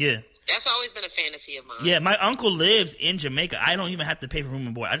idea. Yeah. That's always been a fantasy of mine. Yeah, my uncle lives in Jamaica. I don't even have to pay for room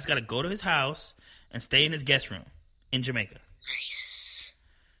and board. I just got to go to his house and stay in his guest room in Jamaica. Nice.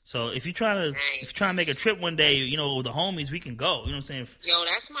 So if you try to make a trip one day, with the homies, we can go. You know what I'm saying? Yo,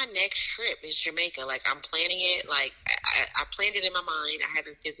 that's my next trip is Jamaica. Like I'm planning it. Like I planned it in my mind. I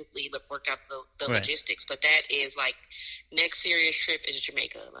haven't physically worked out the logistics, but that is like next serious trip is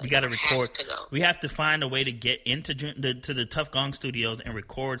Jamaica. Like, we got to record. Have to go. We have to find a way to get into the Tough Gong Studios and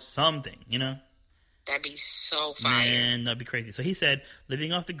record something. That'd be so fire. Man, that'd be crazy. So he said,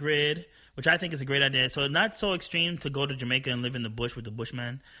 living off the grid, which I think is a great idea. So not so extreme to go to Jamaica and live in the bush with the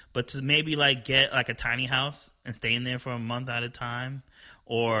Bushman, but to maybe like get like a tiny house and stay in there for a month at a time,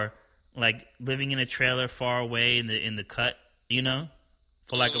 or like living in a trailer far away in the cut,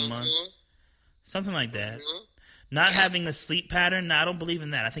 for like a month, something like that. Not having a sleep pattern, no, I don't believe in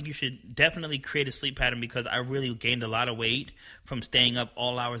that. I think you should definitely create a sleep pattern because I really gained a lot of weight from staying up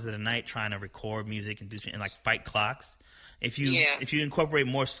all hours of the night trying to record music and do shit and like fight clocks. If you incorporate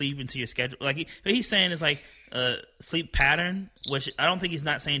more sleep into your schedule, like what he's saying is like sleep pattern, which I don't think he's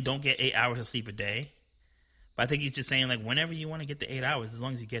not saying don't get 8 hours of sleep a day, but I think he's just saying like whenever you want to get the 8 hours, as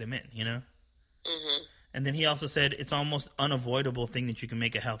long as you get them in, Mm-hmm. And then he also said it's almost unavoidable thing that you can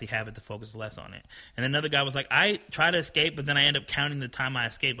make a healthy habit to focus less on it. And another guy was like, I try to escape, but then I end up counting the time I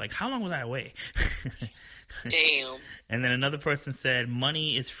escaped. Like, how long was I away? Damn. And then another person said,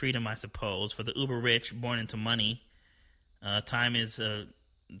 money is freedom, I suppose. For the uber rich, born into money, time is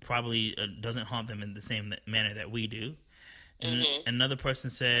probably doesn't haunt them in the same manner that we do. And another person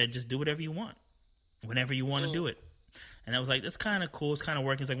said, just do whatever you want, whenever you want to do it. And I was like, that's kind of cool. It's kind of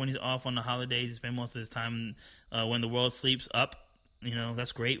working. It's like when he's off on the holidays, he spends most of his time when the world sleeps up.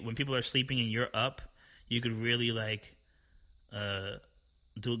 That's great. When people are sleeping and you're up, you could really like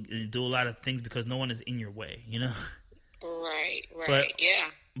do a lot of things because no one is in your way, Right, but, yeah.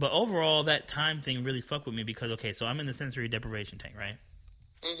 But overall, that time thing really fucked with me because, okay, so I'm in the sensory deprivation tank, right?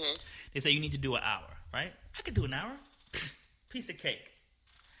 Mm-hmm. They say you need to do an hour, right? I could do an hour. Piece of cake.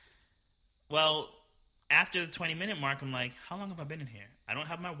 Well, after the 20-minute mark, I'm like, how long have I been in here? I don't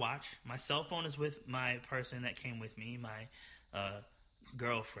have my watch. My cell phone is with my person that came with me, my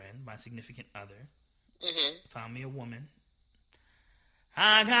girlfriend, my significant other. Mm-hmm. Found me a woman.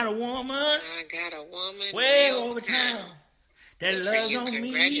 I got a woman. Way over town. That loves on me.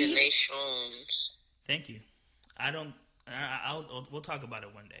 Congratulations. Thank you. We'll talk about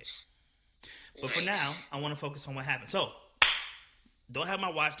it one day. But nice. for now, I want to focus on what happened. So, Don't have my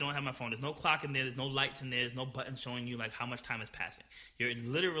watch. Don't have my phone. There's no clock in there. There's no lights in there. There's no button showing you like how much time is passing. You're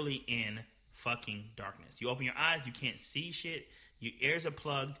literally in fucking darkness. You open your eyes. You can't see shit. Your ears are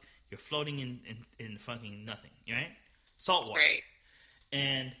plugged. You're floating in fucking nothing. Right? Salt water. Right.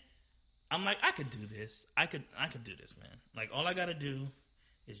 And I'm like, I could do this. I could do this, man. Like, all I gotta do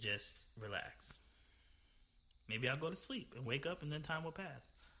is just relax. Maybe I'll go to sleep and wake up, and then time will pass.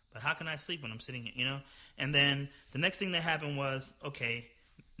 But how can I sleep when I'm sitting here, you know? And then the next thing that happened was, okay,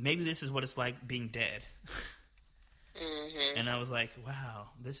 maybe this is what it's like being dead. Mm-hmm. And I was like, wow,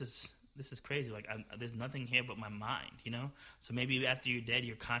 this is crazy. Like, there's nothing here but my mind, you know? So maybe after you're dead,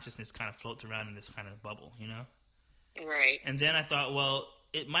 your consciousness kind of floats around in this kind of bubble, you know? Right. And then I thought, well,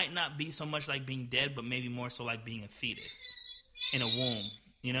 it might not be so much like being dead, but maybe more so like being a fetus in a womb,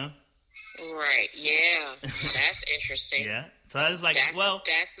 you know? Right, yeah. That's interesting. Yeah. So I was like,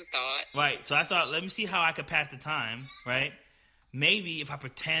 that's the thought. Right. So I thought, let me see how I could pass the time, right? Maybe if I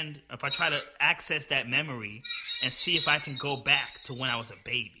try to access that memory and see if I can go back to when I was a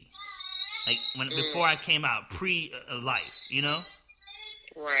baby. Like, before I came out, pre-life, you know?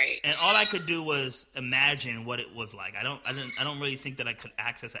 Right. And all I could do was imagine what it was like. I don't really think that I could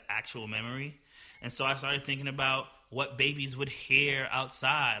access an actual memory. And so I started thinking about what babies would hear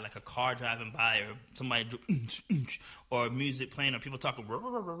outside, like a car driving by, or somebody, or music playing, or people talking,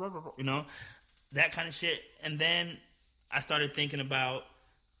 you know, that kind of shit. And then I started thinking about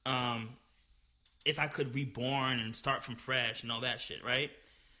if I could reborn and start from fresh and all that shit, right?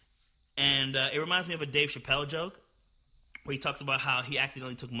 And it reminds me of a Dave Chappelle joke where he talks about how he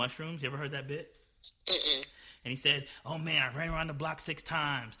accidentally took mushrooms. You ever heard that bit? Mm-mm. And he said, oh, man, I ran around the block 6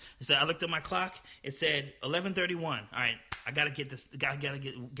 times. He said, I looked at my clock. It said 11:31. All right, I got to get this. Got to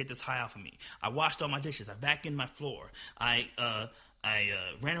get this high off of me. I washed all my dishes. I vacuumed my floor. I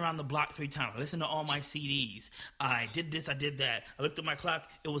ran around the block 3 times. I listened to all my CDs. I did this. I did that. I looked at my clock.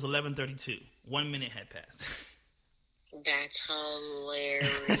 It was 11:32. 1 minute had passed. That's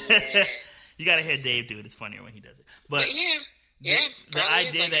hilarious. You got to hear Dave do it. It's funnier when he does it. But yeah. Yeah, the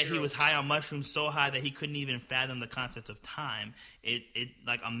idea that he was high on mushrooms so high that he couldn't even fathom the concept of time, it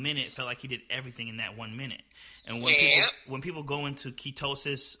like a minute felt like he did everything in that 1 minute. And when people go into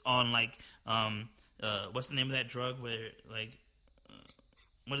ketosis on like what's the name of that drug where like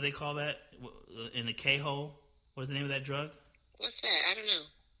what do they call that in the K-hole? What's the name of that drug? What's that? I don't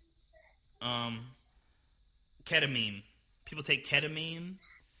know. Ketamine. People take ketamine.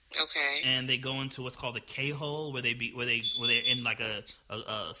 Okay. And they go into what's called a K-hole, where they're in like a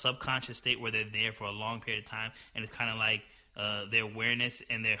subconscious state where they're there for a long period of time, and it's kind of like their awareness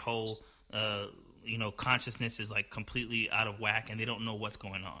and their whole consciousness is like completely out of whack, and they don't know what's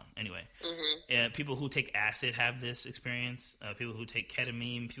going on. Anyway, people who take acid have this experience. People who take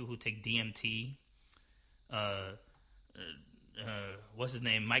ketamine, people who take DMT. What's his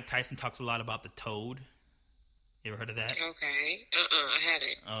name? Mike Tyson talks a lot about the toad. You ever heard of that? Okay. I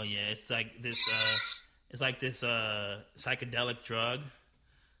haven't. Oh yeah, it's like this. Psychedelic drug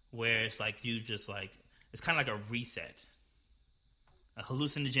where it's like you just like it's kind of like a reset, a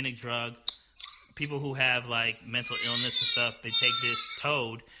hallucinogenic drug. People who have like mental illness and stuff, they take this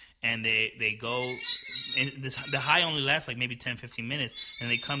toad and they go. And the high only lasts like maybe 10-15 minutes, and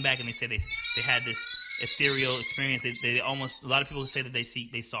they come back and they say they had this ethereal experience. They almost a lot of people say that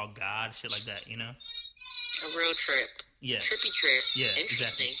they saw God, shit like that, you know. A real trip. Yeah. Trippy trip. Yeah.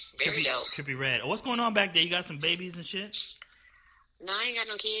 Interesting. Exactly. Very dope. Trippy red. Oh, what's going on back there? You got some babies and shit? No, I ain't got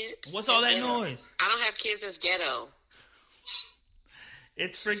no kids. What's all that noise? I don't have kids that's ghetto.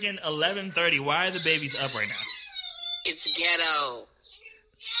 It's freaking 11:30. Why are the babies up right now? It's ghetto.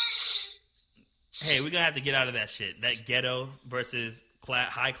 Hey, we're going to have to get out of that shit. That ghetto versus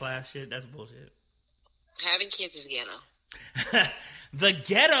high class shit, that's bullshit. Having kids is ghetto. The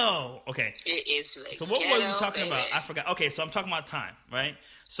ghetto. Okay. It is the So what ghetto, were we talking baby. about? I forgot. Okay, so I'm talking about time, right?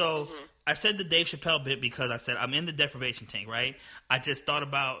 So I said the Dave Chappelle bit because I said I'm in the deprivation tank, right? I just thought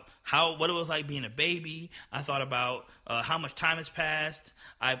about what it was like being a baby. I thought about how much time has passed.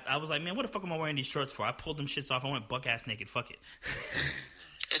 I was like, man, what the fuck am I wearing these shorts for? I pulled them shits off. I went buck ass naked. Fuck it.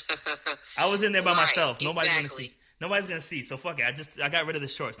 I was in there by myself. Nobody's gonna see. Nobody's gonna see. So fuck it. I got rid of the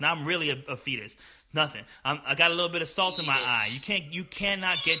shorts. Now I'm really a fetus. Nothing. I got a little bit of salt in my eye. You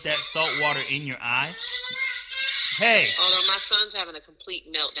cannot get that salt water in your eye. Hey. Hold on, my son's having a complete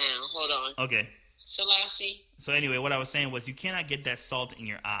meltdown. Hold on. Okay. Selassie. So anyway, what I was saying was you cannot get that salt in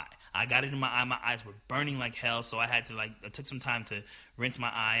your eye. I got it in my eye. My eyes were burning like hell, so I had to I took some time to rinse my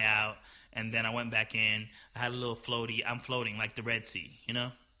eye out, and then I went back in. I had a little floaty. I'm floating like the Red Sea, you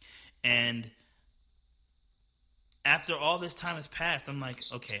know? And after all this time has passed, I'm like,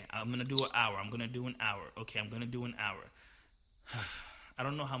 okay, I'm going to do an hour. I'm going to do an hour. Okay, I'm going to do an hour. I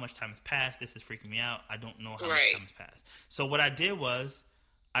don't know how much time has passed. This is freaking me out. I don't know how much Right. time has passed. So what I did was,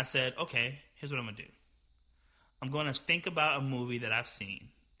 I said, okay, here's what I'm going to do. I'm going to think about a movie that I've seen.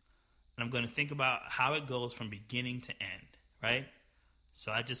 And I'm going to think about how it goes from beginning to end, right?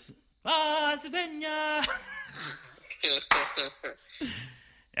 So I just,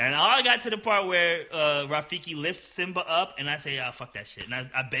 and all I got to the part where Rafiki lifts Simba up, and I say, "Oh, fuck that shit," and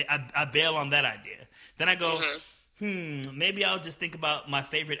I bail on that idea. Then I go, maybe I'll just think about my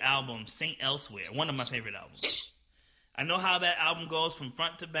favorite album, Saint Elsewhere, one of my favorite albums. I know how that album goes from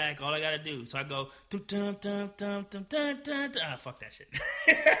front to back. All I gotta do, so I go, fuck that shit.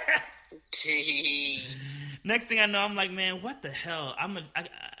 Next thing I know, I'm like, man, what the hell?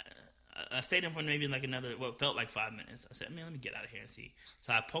 I stayed in for maybe like another, what felt like 5 minutes. I said, man, let me get out of here and see.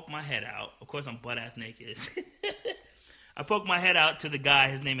 So I poked my head out. Of course, I'm butt ass naked. I poked my head out to the guy.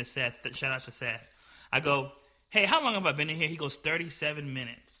 His name is Seth. Shout out to Seth. I go, hey, how long have I been in here? He goes, 37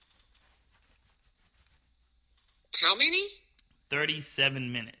 minutes. How many?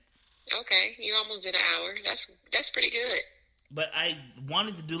 37 minutes. Okay, you almost did an hour. That's pretty good. But I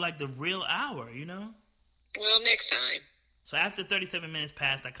wanted to do like the real hour, you know? Well, next time. So after 37 minutes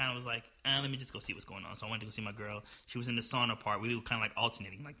passed, I kind of was like, let me just go see what's going on. So I went to go see my girl. She was in the sauna part. We were kind of like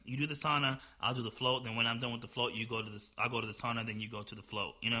alternating. Like, you do the sauna, I'll do the float. Then when I'm done with the float, I'll go to the sauna, then you go to the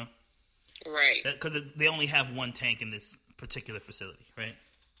float, you know? Right. Because they only have one tank in this particular facility, right?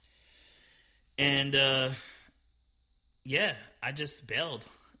 And, yeah, I just bailed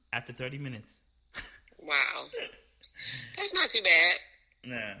after 30 minutes. Wow. That's not too bad.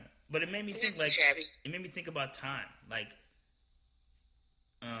 Nah. But it made me think, like, shabby. It made me think about time. Like,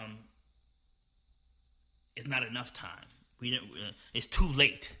 it's not enough time. It's too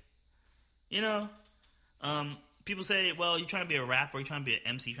late. You know? People say, well, you're trying to be a rapper, you're trying to be an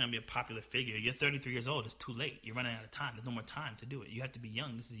MC, you're trying to be a popular figure. You're 33 years old. It's too late. You're running out of time. There's no more time to do it. You have to be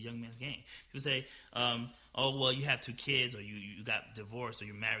young. This is a young man's game. People say, oh, well, you have 2 kids, or you got divorced, or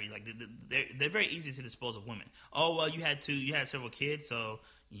you're married. Like, they're very easy to dispose of women. Oh, well, you had several kids, so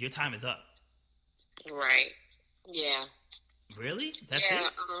your time is up. Right. Yeah. Really? That's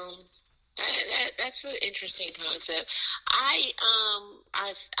it? That's an interesting concept. I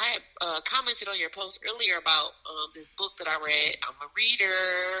commented on your post earlier about this book that I read. I'm a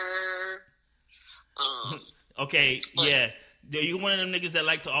reader. Okay, yeah. Are you one of them niggas that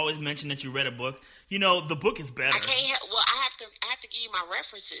like to always mention that you read a book? You know, the book is better. I can't. I have to give you my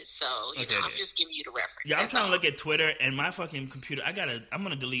references. So I'm just giving you the reference. Yeah, I'm trying to look at Twitter and my fucking computer. I'm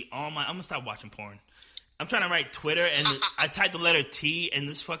gonna delete I'm gonna stop watching porn. I'm trying to write Twitter and I typed the letter T and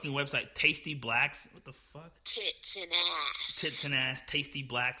this fucking website, Tasty Blacks. What the fuck? Tits and ass. Tits and ass, Tasty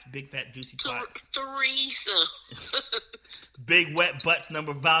Blacks, big fat juicy twats. Threesome. Big wet butts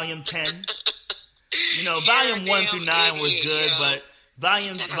number volume 10. You know, volume 1 through 9 was good, but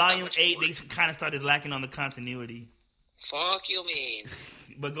volume 8 they kind of started lacking on the continuity. Fuck you, man.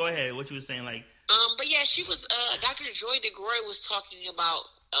 But go ahead, what you were saying, like. But yeah, she was. Dr. Joy DeGroy was talking about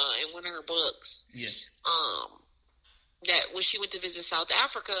in one of her books. Yeah. That when she went to visit South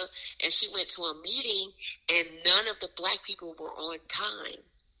Africa and she went to a meeting and none of the black people were on time,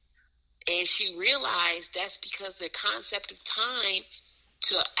 and she realized that's because the concept of time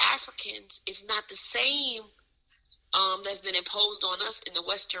to Africans is not the same that's been imposed on us in the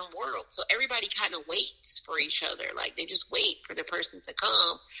Western world. So everybody kind of waits for each other. Like, they just wait for the person to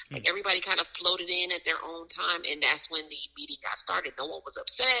come. Like, everybody kind of floated in at their own time, and that's when the meeting got started. No one was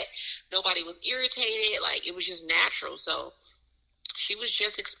upset. Nobody was irritated. Like, it was just natural. So she was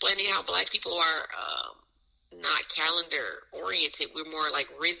just explaining how black people are not calendar-oriented. We're more, like,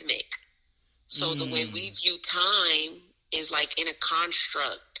 rhythmic. So the way we view time is, like, in a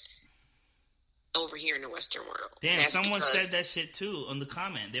construct over here in the Western world. Damn, someone said that shit too on the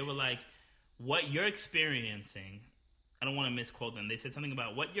comment. They were like, what you're experiencing, I don't want to misquote them. They said something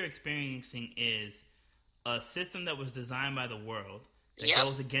about what you're experiencing is a system that was designed by the world that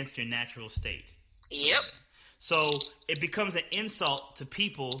goes against your natural state. Yep. So it becomes an insult to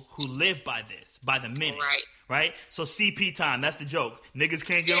people who live by this, by the minute. Right? So CP time, that's the joke. Niggas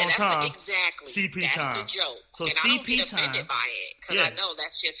can't get on time. Exactly. CP time. That's the joke. So and CP I don't get offended time, by it, because I know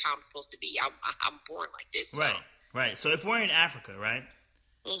that's just how I'm supposed to be. I'm born like this. So. Right. So if we're in Africa, right,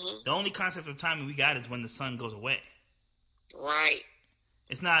 the only concept of time we got is when the sun goes away. Right.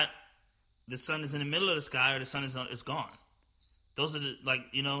 It's not the sun is in the middle of the sky or the sun is gone. Those are the, like,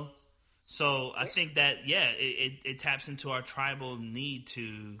 you know. So I think that, it taps into our tribal need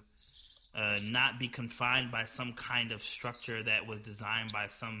to not be confined by some kind of structure that was designed by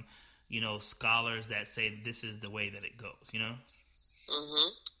some, scholars that say this is the way that it goes, you know? Mm-hmm.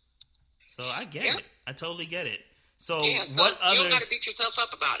 So I get it. I totally get it. So yeah, so what you don't others? got to beat yourself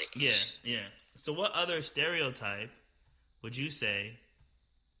up about it. Yeah. So what other stereotype would you say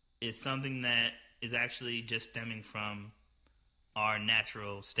is something that is actually just stemming from our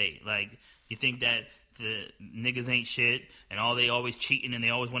natural state? Like, you think that the niggas ain't shit and they always cheating and they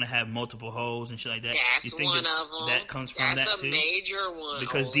always want to have multiple hoes and shit like that? That's you think one of them. That comes from That's that a too? major one.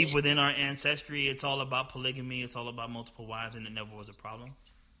 Because deep within our ancestry, it's all about polygamy. It's all about multiple wives, and it never was a problem.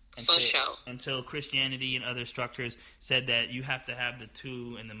 For sure. Until Christianity and other structures said that you have to have the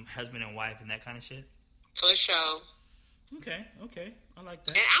two and the husband and wife and that kind of shit. For sure. Okay, I like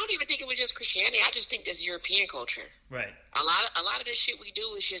that. And I don't even think it was just Christianity. I just think that's European culture. Right. A lot of this shit we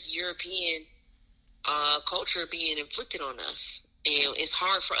do is just European culture being inflicted on us, and it's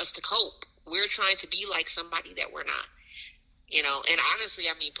hard for us to cope. We're trying to be like somebody that we're not. You know, and honestly,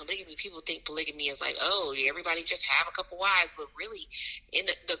 I mean, polygamy, people think polygamy is like, oh, everybody just have a couple wives. But really, in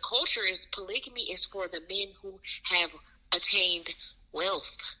the culture, is polygamy is for the men who have attained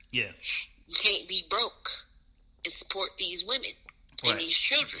wealth. Yeah. You can't be broke and support these women and these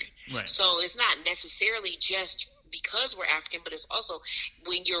children. Right. So it's not necessarily just because we're African, but it's also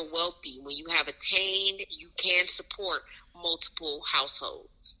when you're wealthy, when you have attained, you can support multiple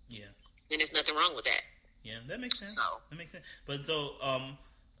households. Yeah. And there's nothing wrong with that. Yeah, that makes sense. That makes sense. But so,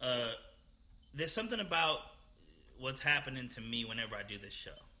 there's something about what's happening to me whenever I do this show.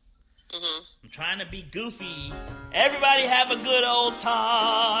 Mm-hmm. I'm trying to be goofy. Everybody have a good old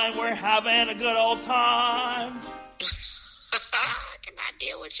time. We're having a good old time. Can I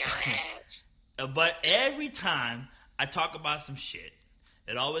deal with your ass? But every time I talk about some shit,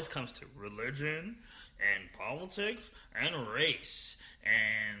 it always comes to religion and politics and race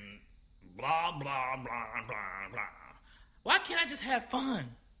and blah, blah, blah, blah, blah. Why can't I just have fun?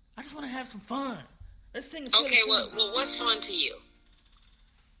 I just want to have some fun. Let's sing a silly song. Well, what's fun to you?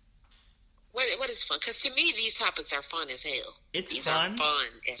 What is fun? Because to me, these topics are fun as hell. These fun, are fun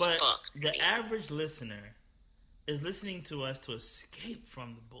as but fuck. The average listener is listening to us to escape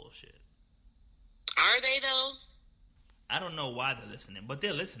from the bullshit. Are they, though? I don't know why they're listening, but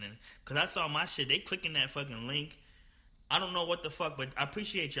they're listening. Because I saw my shit. They clicking that fucking link. I don't know what the fuck, but I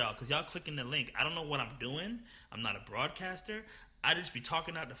appreciate y'all because y'all clicking the link. I don't know what I'm doing. I'm not a broadcaster. I just be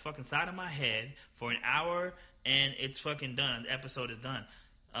talking out the fucking side of my head for an hour and it's fucking done. The episode is done.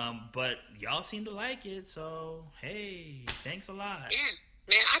 But y'all seem to like it, so hey, thanks a lot. Yeah,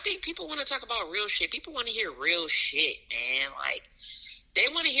 man, I think people want to talk about real shit. People want to hear real shit, man. Like, they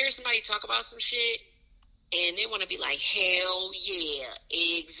want to hear somebody talk about some shit and they want to be like, hell yeah,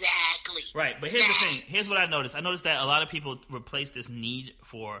 exactly. Right, but here's the thing. Here's what I noticed. I noticed that a lot of people replace this need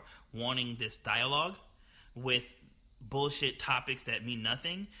for wanting this dialogue with bullshit topics that mean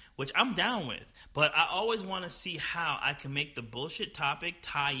nothing, which I'm down with. But I always want to see how I can make the bullshit topic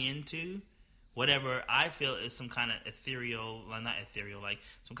tie into whatever I feel is some kind of ethereal, well, not ethereal, like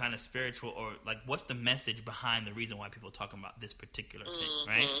some kind of spiritual, or like what's the message behind the reason why people are talking about this particular thing,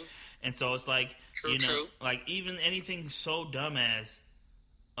 right? And so it's like, true. Like even anything so dumb as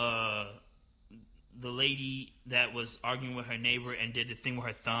the lady that was arguing with her neighbor and did the thing with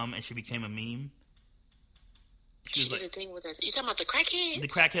her thumb and she became a meme. She did a thing with her. You talking about the crackheads? The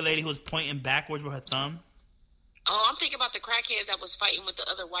crackhead lady who was pointing backwards with her thumb. Oh, I'm thinking about the crackheads that was fighting with the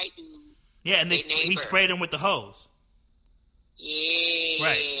other white dude. Yeah, and he sprayed them with the hose. Yeah.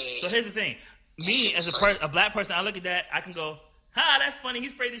 Right. So here's the thing. Me, as a black person, I look at that, I can go, ha, that's funny. He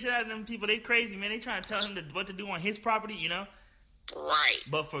sprayed the shit out of them people. They crazy, man. They trying to tell him what to do on his property, you know? Right.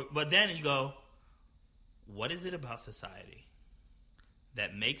 But then you go, what is it about society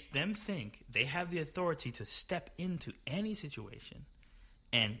that makes them think they have the authority to step into any situation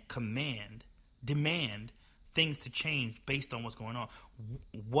and demand things to change based on what's going on?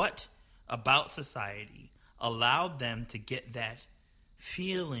 What about society allowed them to get that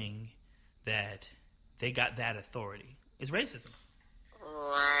feeling that they got that authority? It's racism.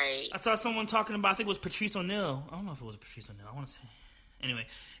 Right. I saw someone talking about, I think it was Patrice O'Neal. I don't know if it was Patrice O'Neal. I want to say. Anyway,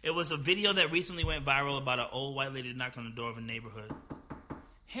 it was a video that recently went viral about an old white lady that knocked on the door of a neighborhood.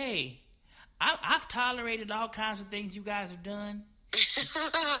 Hey, I've tolerated all kinds of things you guys have done,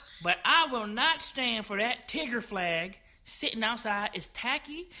 but I will not stand for that Tigger flag sitting outside. It's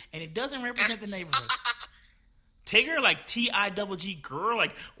tacky, and it doesn't represent the neighborhood. Tigger, like T-I-double-G, girl,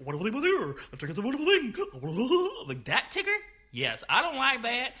 like, what do they do? Like that Tigger? Yes, I don't like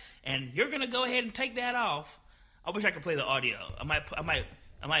that, and you're going to go ahead and take that off. I wish I could play the audio. I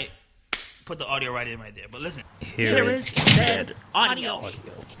might put the audio right there. But listen, here is said audio.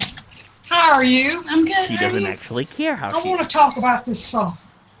 How are you? I'm good. She doesn't actually care how I want to talk about this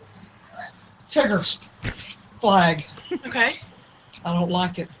Tigger flag. Okay. I don't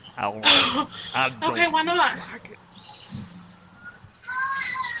like it. I don't Okay, why not?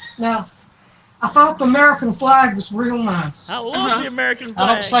 Now, I thought the American flag was real nice. I love the American flag.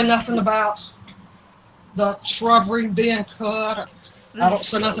 I don't say nothing about the shrubbery being cut. I don't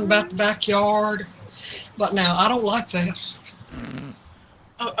say nothing about the backyard. But now, I don't like that.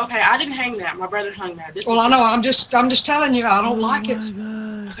 Oh, okay, I didn't hang that. My brother hung that. I know. I'm just telling you, I don't like it.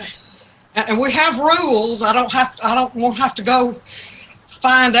 Okay. And we have rules. I won't have to go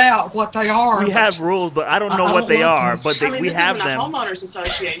find out what they are. We have rules, but I don't know what they are. But we have them. This isn't a homeowners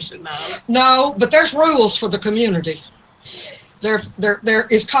association, though. No, but there's rules for the community. There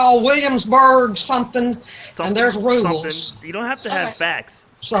is called Williamsburg something, and there's rules. Something. You don't have to have facts.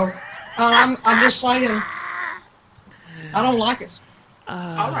 So I'm just saying, I don't like it.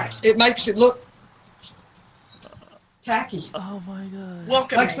 All right. It makes it look tacky. Oh my God.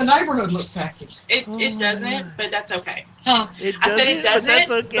 Welcome. Makes the neighborhood look tacky. It doesn't, but that's okay. Huh? I said it doesn't,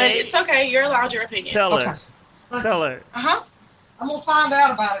 but but it's okay. You're allowed your opinion. Tell her. Okay. Tell her. Uh-huh. I'm gonna find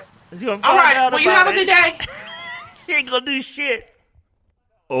out about it. All right. Well, you have a good day. You ain't gonna do shit.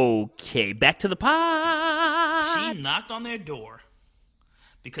 Okay, back to the pod. She knocked on their door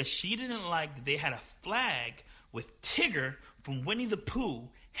because she didn't like that they had a flag with Tigger from Winnie the Pooh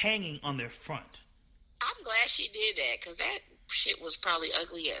hanging on their front. I'm glad she did that, because that shit was probably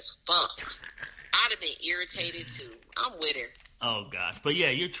ugly as fuck. I'd have been irritated too. I'm with her. Oh gosh, but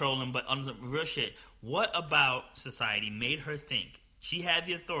yeah, you're trolling. But on the real shit, what about society made her think she had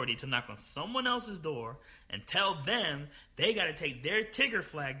the authority to knock on someone else's door and tell them they got to take their Tigger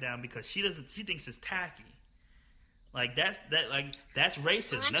flag down because she thinks it's tacky? Like that's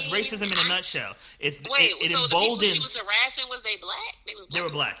racism. That's racism in a nutshell. It so the people emboldens. she was harassing, was they black? They were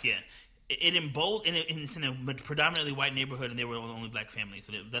black, yeah. It emboldened, and it's in a predominantly white neighborhood, and they were the only black family,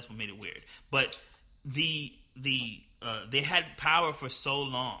 so that's what made it weird. But they had power for so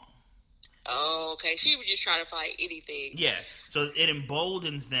long. Oh, okay. She was just trying to fight anything. Yeah, so it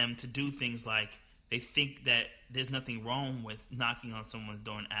emboldens them to do things like they think that there's nothing wrong with knocking on someone's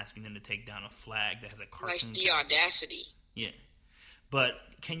door and asking them to take down a flag that has a cartoon. Like the audacity. Yeah. But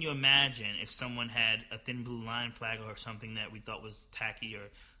can you imagine if someone had a thin blue line flag or something that we thought was tacky,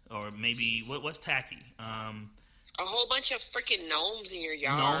 or maybe what's tacky? A whole bunch of freaking gnomes in your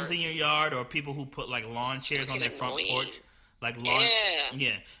yard. Gnomes in your yard, or people who put like lawn chairs on their front porch, like lawn.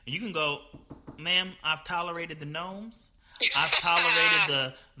 Yeah. And you can go, ma'am, I've tolerated the gnomes. I've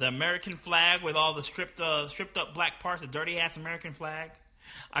tolerated the American flag with all the stripped up black parts, the dirty ass American flag.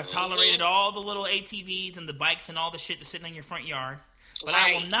 I've tolerated all the little ATVs and the bikes and all the shit that's sitting in your front yard. But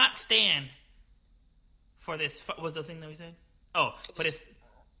I will not stand for this. What was the thing that we said? Oh, for this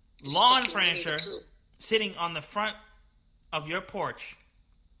lawn furniture sitting on the front of your porch.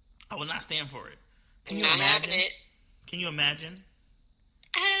 I will not stand for it. Can you imagine? Can you imagine?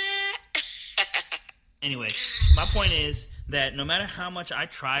 Anyway, my point is that no matter how much I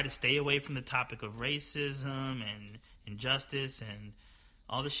try to stay away from the topic of racism and injustice and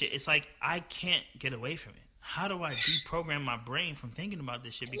all this shit, it's like I can't get away from it. How do I deprogram my brain from thinking about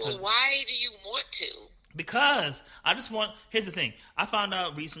this shit? Because why do you want to? Because I just want... Here's the thing. I found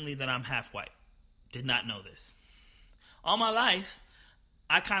out recently that I'm half white. Did not know this. All my life,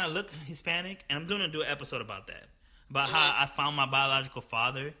 I kind of look Hispanic, and I'm going to do an episode about that. About how I found my biological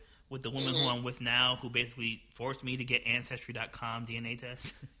father with the woman who I'm with now, who basically forced me to get Ancestry.com DNA test.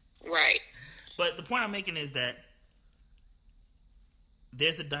 Right. But the point I'm making is that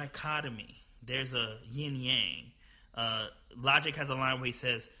there's a dichotomy. There's a yin-yang. Logic has a line where he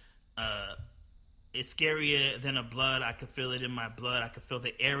says, it's scarier than a blood. I could feel it in my blood. I could feel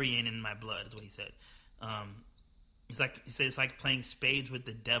the Aryan in my blood, is what he said. It's like playing spades with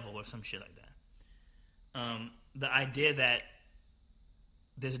the devil or some shit like that. The idea that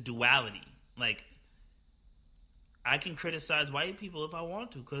there's a duality. Like, I can criticize white people if I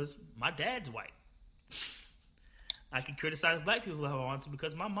want to because my dad's white. I can criticize black people if I want to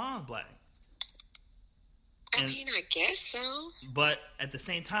because my mom's black. I mean, I guess so. But at the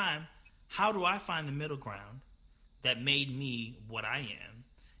same time, how do I find the middle ground that made me what I am?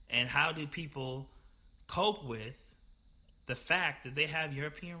 And how do people cope with the fact that they have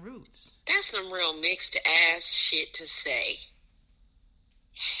European roots? That's some real mixed ass shit to say.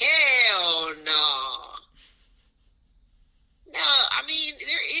 Hell no. No, I mean,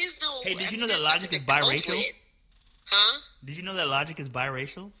 there is no... Hey, did you know that logic is biracial? Huh? Did you know that logic is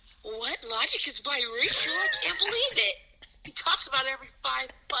biracial? What? Logic is biracial? I can't believe it. He talks about it every 5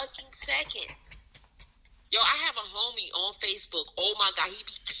 fucking seconds. Yo, I have a homie on Facebook. Oh my God, he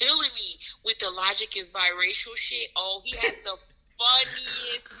be killing me with the logic is biracial shit. Oh, he has the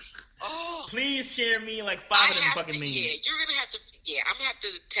funniest... Oh. Please share me like 5 of them fucking memes. Yeah, you're gonna have to... Yeah, I'm gonna have to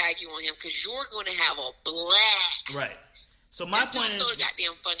tag you on him because you're gonna have a blast. Right. So my point is, so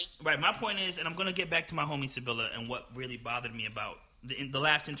goddamn funny. Right, my point is, and I'm going to get back to my homie Sibylla and what really bothered me about the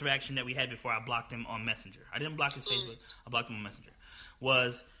last interaction that we had before I blocked him on Messenger. I didn't block his Facebook. I blocked him on Messenger.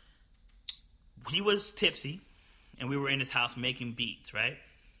 Was he was tipsy, and we were in his house making beats, right?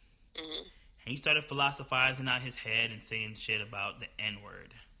 Mm-hmm. And he started philosophizing out his head and saying shit about the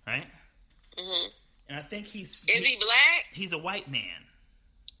N-word, right? Mm-hmm. And I think Is he black? He's a white man.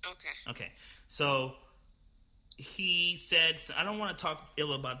 Okay. So he said, I don't want to talk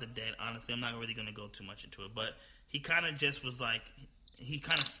ill about the dead, honestly. I'm not really going to go too much into it. But he kind of just was like, he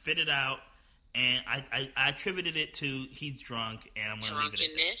kind of spit it out. And I attributed it to he's drunk, and I'm going to leave it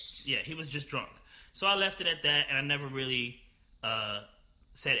at that. Yeah, he was just drunk. So I left it at that, and I never really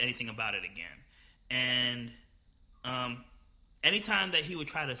said anything about it again. And anytime that he would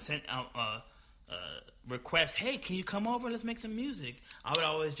try to send out a request, hey, can you come over? Let's make some music. I would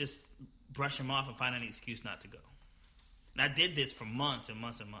always just brush him off and find any excuse not to go. And I did this for months and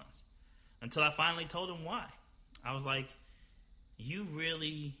months and months until I finally told him why. I was like, you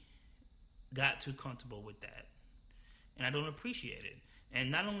really got too comfortable with that, and I don't appreciate it. And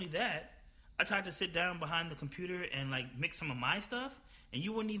not only that, I tried to sit down behind the computer and like mix some of my stuff, and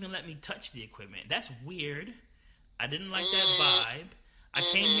you wouldn't even let me touch the equipment. That's weird. I didn't like that vibe. I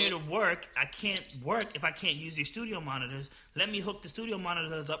came here to work. I can't work if I can't use your studio monitors. Let me hook the studio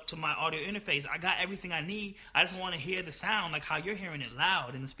monitors up to my audio interface. I got everything I need. I just want to hear the sound like how you're hearing it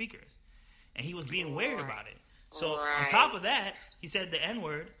loud in the speakers. And he was being weird about it. So on top of that, he said the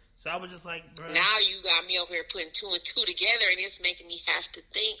N-word. So I was just like, bro. Now you got me over here putting two and two together, and it's making me have to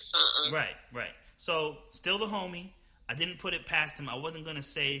think something. Right. So still the homie. I didn't put it past him. I wasn't going to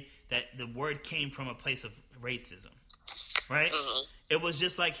say that the word came from a place of racism. Right? It was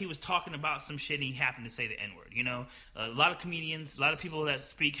just like he was talking about some shit and he happened to say the N-word. You know, a lot of comedians, a lot of people that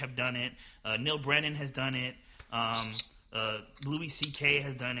speak have done it. Neil Brennan has done it. Louis C.K.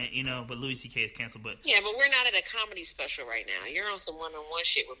 has done it, you know, but Louis C.K. is canceled. But yeah, but we're not at a comedy special right now. You're on some one-on-one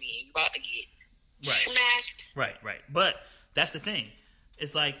shit with me. You're about to get smacked. Right. But that's the thing.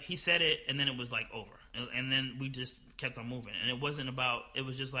 It's like he said it and then it was like over. And then we just kept on moving. And it wasn't about, it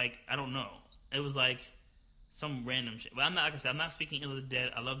was just like, I don't know. It was like some random shit. But I'm not, like I said, I'm not speaking ill of the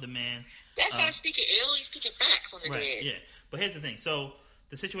dead. I love the man. That's not speaking ill. He's speaking facts on the dead. Yeah. But here's the thing. So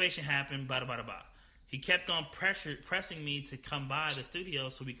the situation happened, blah, blah, blah, blah. He kept on pressing me to come by the studio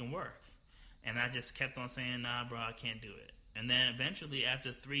so we can work. And I just kept on saying, nah, bro, I can't do it. And then eventually,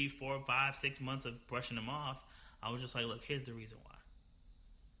 after 3, 4, 5, 6 months of brushing him off, I was just like, look, here's the reason why.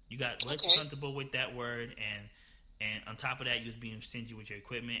 You got way too comfortable with that word, and on top of that, you was being stingy with your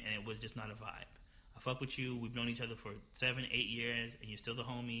equipment, and it was just not a vibe. I fuck with you. We've known each other for 7, 8 years, and you're still the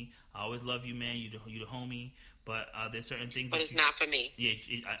homie. I always love you, man. You the homie. But there's certain things. But it's not for me. Yeah,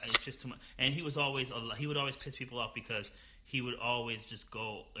 it's just too much. And he would always piss people off because he would always just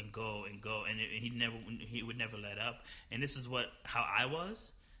go and go and go, and he would never let up. And this is how I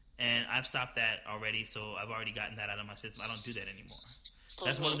was, and I've stopped that already. So I've already gotten that out of my system. I don't do that anymore.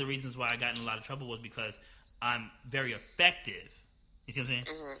 That's one of the reasons why I got in a lot of trouble was because I'm very effective. You see what I'm saying?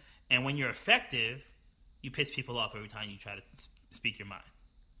 Mm-hmm. And when you're effective, you piss people off every time you try to speak your mind.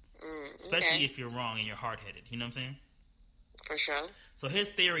 Especially if you're wrong and you're hard-headed. You know what I'm saying? For sure. So his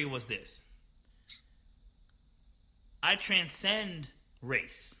theory was this. I transcend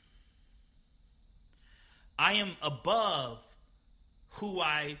race. I am above who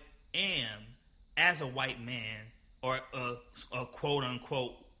I am as a white man or a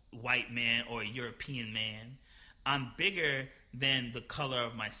quote-unquote white man or a European man. I'm bigger than the color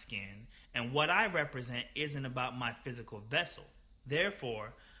of my skin. And what I represent isn't about my physical vessel.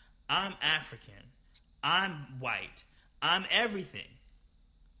 Therefore, I'm African. I'm white. I'm everything.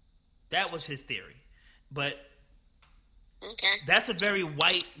 That was his theory. But that's a very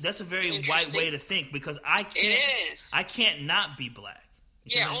white way to think because I can't not be black.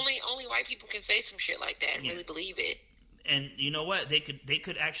 Only white people can say some shit like that and really believe it. And you know what? They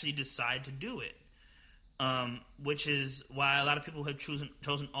could actually decide to do it. Which is why a lot of people have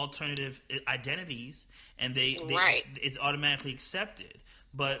chosen alternative identities, and it's automatically accepted.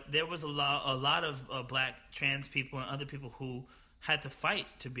 But there was a lot of black trans people and other people who had to fight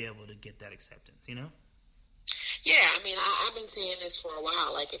to be able to get that acceptance. You know? Yeah, I mean, I've been saying this for a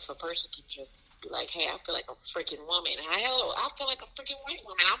while. Like, if a person can just be like, "Hey, I feel like a freaking woman." I feel like a freaking white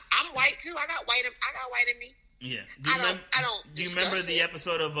woman. I'm white too. I got white in me. Yeah. Do you remember the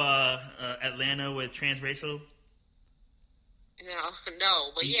episode of Atlanta with transracial?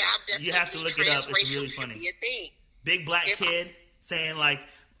 No, but yeah, I've definitely. You have to look it up. It's really funny. Be a thing. Big black kid saying like,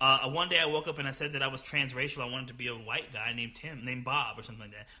 one day I woke up and I said that I was transracial. I wanted to be a white guy named Bob or something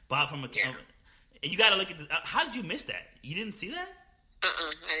like that. Bob from And you got to look at the. How did you miss that? You didn't see that?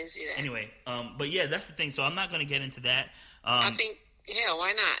 I didn't see that. Anyway, but yeah, that's the thing. So I'm not going to get into that. I think, hell,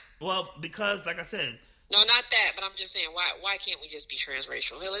 why not? Well, because like I said. No, not that. But I'm just saying, why can't we just be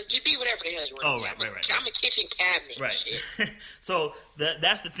transracial? Hell, you be whatever the hell you want to be. Right. I'm a kitchen cabinet. Right. Shit. So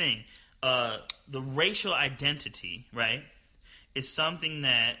that's the thing. The racial identity, right, is something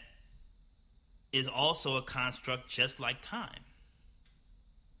that is also a construct just like time.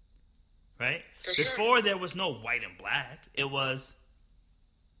 Right? Before there was no white and black. It was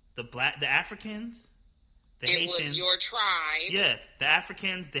the Africans, the Haitians. It was your tribe. Yeah, the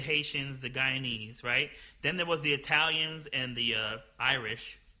Africans, the Haitians, the Guyanese, right? Then there was the Italians and the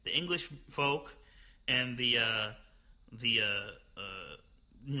Irish, the English folk, and the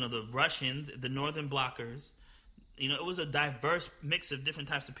Russians, the Northern Blockers. It was a diverse mix of different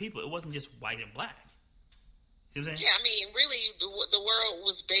types of people. It wasn't just white and black. See what I'm saying? Yeah, I mean, really, the world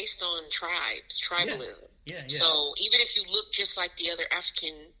was based on tribalism. Yeah. So even if you look just like the other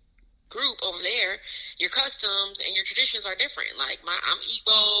African group over there, your customs and your traditions are different. Like, I'm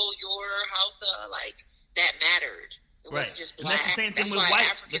Igbo, your Hausa, like, that mattered. It wasn't just black. And that's the same thing with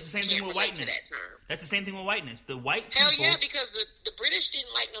white. That's the same thing with whiteness. That's the same thing with whiteness. The white people. Hell yeah, because the British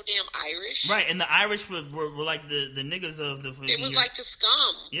didn't like no damn Irish. Right, and the Irish were like the niggas of the. It was like the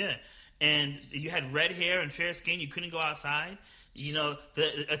scum. Yeah. And you had red hair and fair skin. You couldn't go outside. The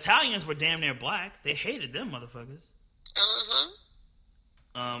Italians were damn near black. They hated them motherfuckers.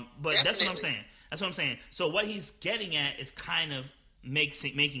 But Definitely. That's what I'm saying. That's what I'm saying. So what he's getting at is kind of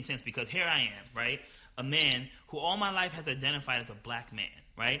making sense, because here I am, right? A man who all my life has identified as a black man,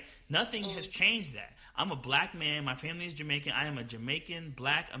 right? Nothing has changed that. I'm a black man. My family is Jamaican. I am a Jamaican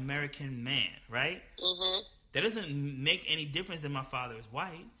black American man, right? That doesn't make any difference that my father is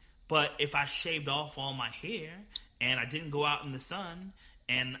white. But if I shaved off all my hair and I didn't go out in the sun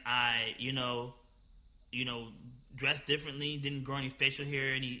and I, dressed differently, didn't grow any facial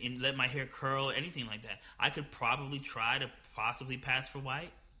hair and let my hair curl or anything like that, I could probably try to possibly pass for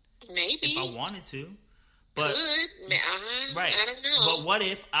white. Maybe. If I wanted to. But, right. I don't know. But what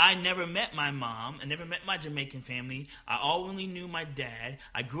if I never met my mom, I never met my Jamaican family, I only knew my dad,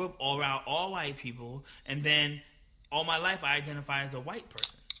 I grew up all around all white people, and then all my life I identify as a white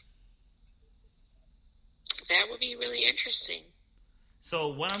person? That would be really interesting. So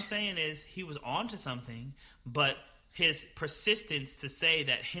what I'm saying is he was onto something, but his persistence to say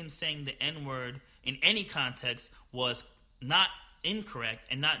that him saying the N-word in any context was not incorrect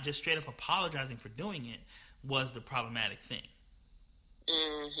and not just straight up apologizing for doing it was the problematic thing.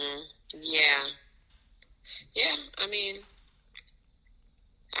 Yeah. Yeah, I mean,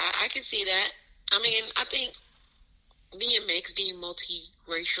 I can see that. I mean, I think being mixed, being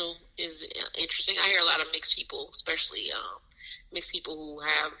multiracial is interesting. I hear a lot of mixed people, especially mixed people who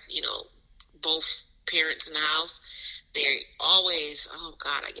have, both parents in the house. They're always, oh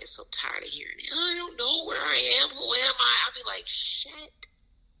God, I get so tired of hearing it. I don't know where I am. Who am I? I'll be like, shut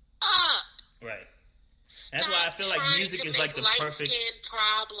up. Right. Stop. That's why I feel like music is like the perfect. Light-skin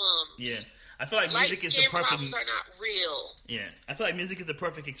problems. Yeah. I feel like music is the perfect. Problems are not real. Yeah. I feel like music is the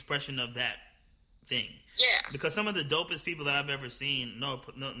perfect expression of that thing. Yeah. Because some of the dopest people that I've ever seen, no,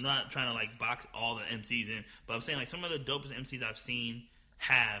 not trying to like box all the MCs in, but I'm saying like some of the dopest MCs I've seen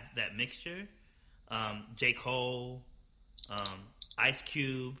have that mixture. J. Cole,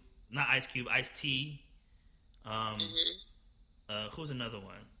 Ice-T. Who's another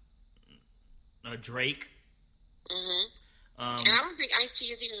one? Drake. And I don't think Ice-T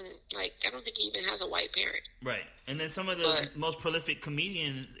is even I don't think he even has a white parent. Right. And then some of the most prolific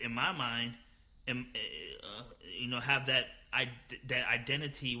comedians in my mind, have that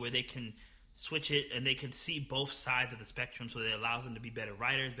identity where they can switch it and they can see both sides of the spectrum, so that allows them to be better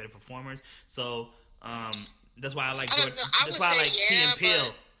writers, better performers. So that's why I like. That's why I like Key and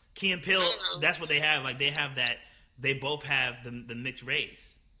Peele. Key and Peele. That's what they have. Like they have that. They both have the mixed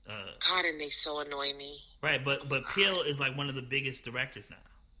race. God, and they so annoy me. Right, but Peele is like one of the biggest directors now.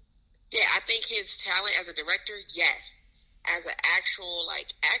 Yeah, I think his talent as a director, yes. As an actual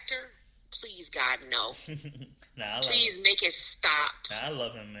actor, please God, no. Please make it stop. I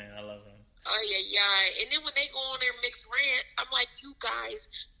love him, man. I love him. Oh yeah. And then when they go on their mixed rants, I'm like, you guys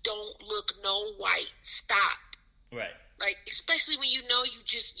don't look no white. Stop. Right. Especially when you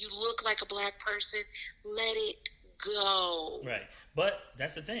look like a black person, let it go. Right. But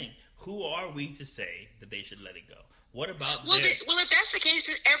that's the thing. Who are we to say that they should let it go? What about well, if that's the case,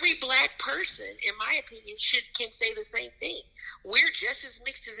 then every black person, in my opinion, can say the same thing. We're just as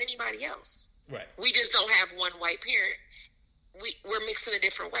mixed as anybody else. Right. We just don't have one white parent. We're mixed in a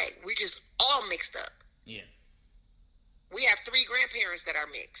different way. We're just all mixed up. Yeah. We have 3 grandparents that are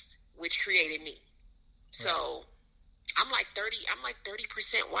mixed, which created me. So I'm like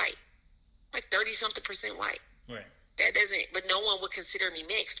 30% white. Like 30-something% white. Right. That doesn't, but no one would consider me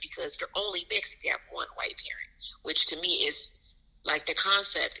mixed because you're only mixed if you have one white parent, which to me is like the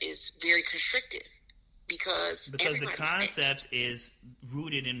concept is very constrictive because the concept mixed. is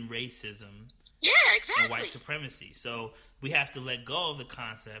rooted in racism. Yeah, exactly. And white supremacy. So we have to let go of the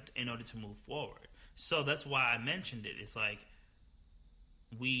concept in order to move forward. So that's why I mentioned it. It's like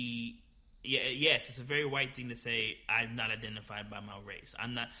yes, it's a very white thing to say I'm not identified by my race.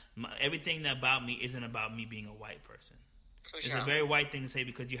 I'm not. Everything about me isn't about me being a white person. It's a very white thing to say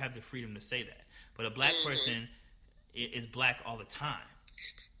because you have the freedom to say that. But a black person is black all the time.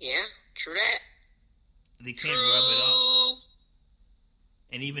 Yeah, true that. They can't rub it off.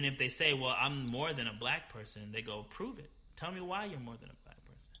 And even if they say, "Well, I'm more than a black person," they go, "Prove it. Tell me why you're more than a black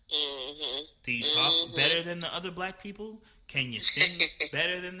person." Do you talk better than the other black people? Can you sing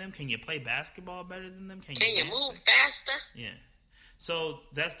better than them? Can you play basketball better than them? Can you move faster? Yeah. So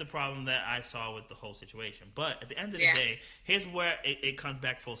that's the problem that I saw with the whole situation. But at the end of the day, here's where it comes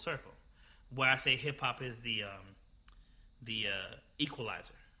back full circle. Where I say hip hop is the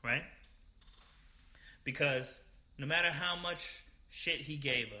equalizer, right? Because no matter how much shit he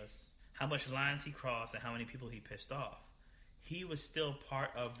gave us, how much lines he crossed, and how many people he pissed off, he was still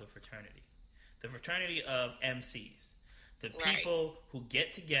part of the fraternity. The fraternity of MCs. The people who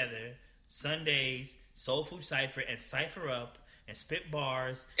get together Sundays, Soul Food Cypher, and cypher up and spit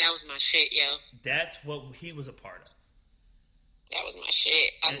bars. That was my shit, yo. That's what he was a part of. That was my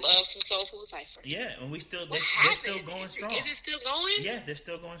shit. I love some Soul Food Cypher. Yeah, and they're still going strong. Is it still going? Yeah, they're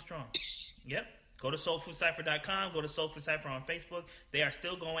still going strong. Yep. Go to soulfoodcypher.com. Go to Soul Food Cypher on Facebook. They are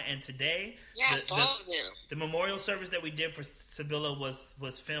still going. And today, follow them. The memorial service that we did for Sibylla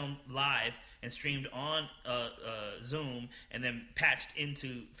was filmed live and streamed on Zoom and then patched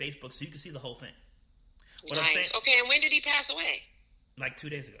into Facebook so you can see the whole thing. Nice. Okay, and when did he pass away? Like 2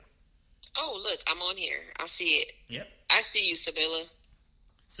 days ago. Oh, look, I'm on here. I see it. Yep. I see you, Sibylla.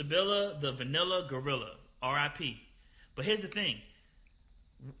 Sibylla, the Vanilla Gorilla. R.I.P. But here's the thing.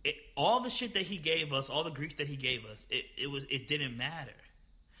 All the shit that he gave us, all the grief that he gave us, it didn't matter.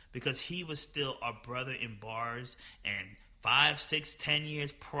 Because he was still our brother in bars, and 5, 6, 10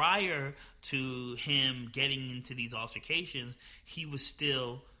 years prior to him getting into these altercations, he was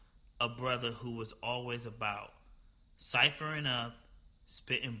still a brother who was always about ciphering up,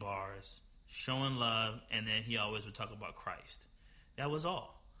 spitting bars, showing love, and then he always would talk about Christ. That was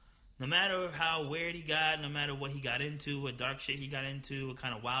all. No matter how weird he got, no matter what he got into, what dark shit he got into, what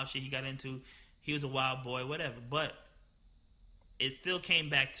kind of wild shit he got into, he was a wild boy, whatever. But it still came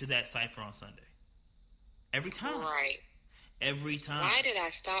back to that cipher on Sunday. Every time. Right. Every time. Why did I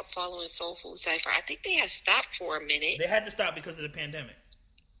stop following Soul Food Cypher? I think they had stopped for a minute. They had to stop because of the pandemic.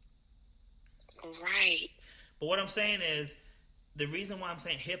 Right. But what I'm saying is, the reason why I'm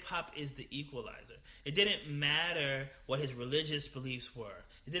saying hip-hop is the equalizer. It didn't matter what his religious beliefs were.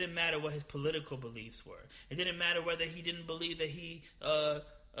 It didn't matter what his political beliefs were. It didn't matter whether he didn't believe that he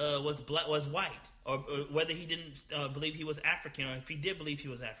was white, or whether he didn't believe he was African, or if he did believe he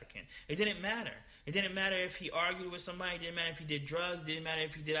was African. It didn't matter. It didn't matter if he argued with somebody. It didn't matter if he did drugs. It didn't matter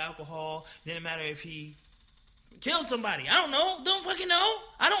if he did alcohol. It didn't matter if he killed somebody. I don't know. Don't fucking know.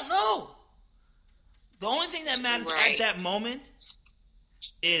 I don't know. The only thing that matters at that moment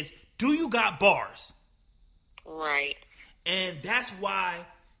is, do you got bars? Right. And that's why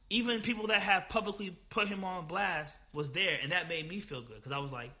even people that have publicly put him on blast was there, and that made me feel good because I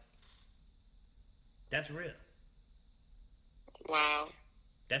was like, that's real. Wow.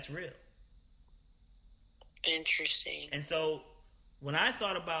 That's real. Interesting. And so when I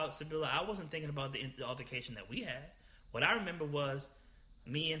thought about Sibylla, I wasn't thinking about the altercation that we had. What I remember was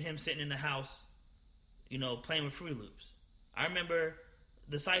me and him sitting in the house, playing with Fruity Loops. I remember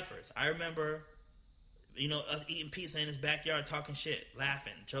the ciphers. I remember, us eating pizza in his backyard, talking shit,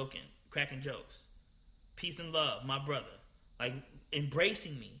 laughing, joking, cracking jokes. Peace and love, my brother. Like,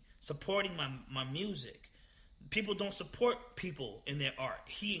 embracing me, supporting my music. People don't support people in their art.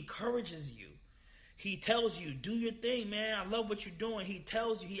 He encourages you. He tells you, do your thing, man. I love what you're doing. He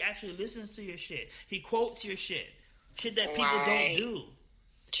tells you, he actually listens to your shit. He quotes your shit. Shit that people don't do.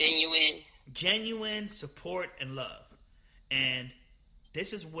 Genuine support and love. And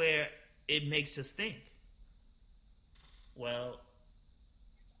this is where it makes us think, well,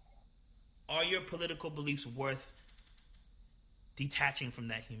 are your political beliefs worth detaching from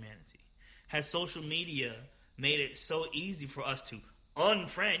that humanity? Has social media made it so easy for us to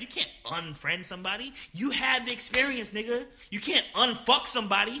unfriend? You can't unfriend somebody. You had the experience, nigga. You can't unfuck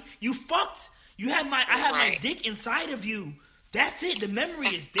somebody. You fucked. I have my dick inside of you. That's it. The memory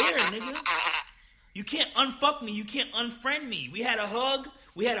is there, nigga. You can't unfuck me. You can't unfriend me. We had a hug.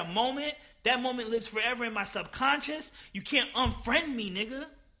 We had a moment. That moment lives forever in my subconscious. You can't unfriend me, nigga.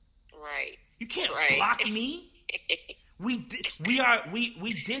 Right. You can't Right. block me. We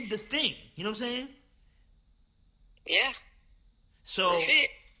did the thing. You know what I'm saying? Yeah. So That's it.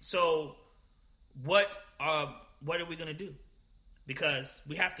 so what are we gonna do? Because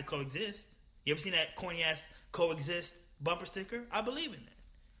we have to coexist. You ever seen that corny ass coexist bumper sticker? I believe in it.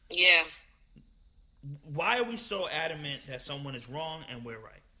 Yeah. Why are we so adamant that someone is wrong and we're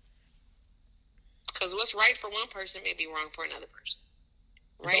right? Because what's right for one person may be wrong for another person.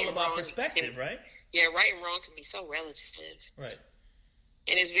 It's all about perspective, right? Yeah, right and wrong can be so relative. Right.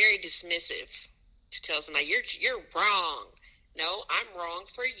 And it's very dismissive to tell somebody, you're wrong. No, I'm wrong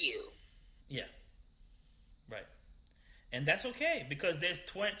for you. Yeah. Right. And that's okay, because there's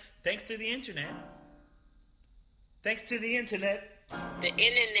thanks to the internet. Thanks to the internet. The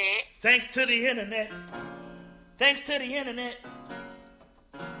internet. Thanks to the internet. Thanks to the internet.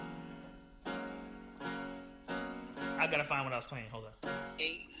 I gotta find what I was playing. Hold on.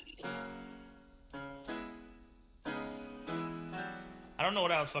 Hey. I don't know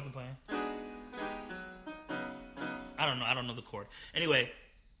what I was fucking playing. I don't know. I don't know the chord. Anyway,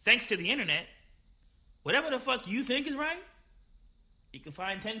 thanks to the internet, whatever the fuck you think is right, you can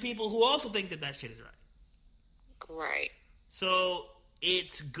find 10 people who also think that shit is right. Right. So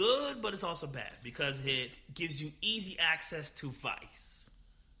it's good, but it's also bad because it gives you easy access to vice.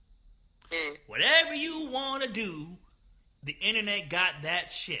 Whatever you want to do, the internet got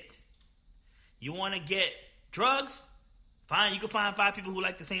that shit. You want to get drugs? Fine, you can find 5 people who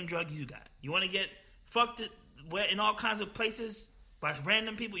like the same drugs you got. You want to get fucked in all kinds of places by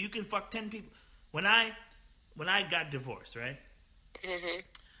random people? You can fuck 10 people. When I got divorced, right? Mm-hmm.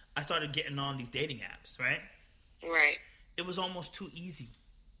 I started getting on these dating apps, right? Right. It was almost too easy.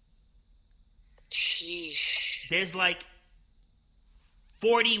 Sheesh. There's like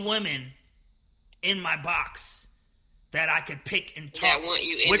 40 women in my box that I could pick and talk. That want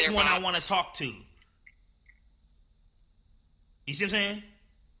you in which their one box. I want to talk to. You see what I'm saying?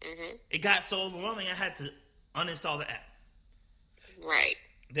 Mm-hmm. It got so overwhelming I had to uninstall the app. Right.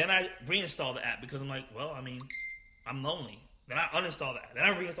 Then I reinstalled the app because I'm like, well, I mean, I'm lonely. Then I uninstalled the app. Then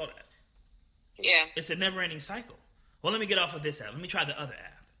I reinstalled the app. Yeah. It's a never-ending cycle. Well, let me get off of this app. Let me try the other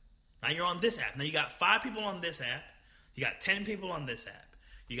app. Now you're on this app. Now you got 5 people on this app. You got 10 people on this app.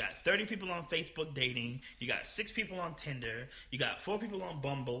 You got 30 people on Facebook dating. You got 6 people on Tinder. You got 4 people on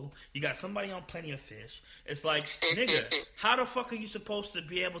Bumble. You got somebody on Plenty of Fish. It's like, nigga, how the fuck are you supposed to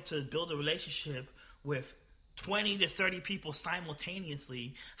be able to build a relationship with 20 to 30 people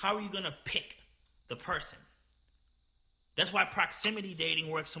simultaneously? How are you going to pick the person? That's why proximity dating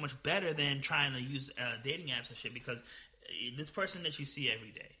works so much better than trying to use dating apps and shit, because this person that you see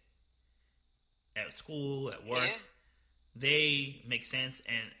every day at school, at work, they make sense,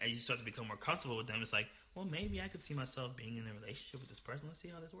 and as you start to become more comfortable with them, it's like, well, maybe I could see myself being in a relationship with this person. Let's see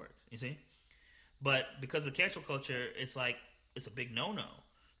how this works. You see? But because of cancel culture, it's like, it's a big no-no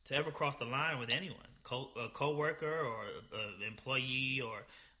to ever cross the line with anyone, a co-worker or an employee or,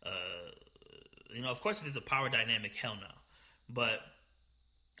 of course there's a power dynamic, hell no. But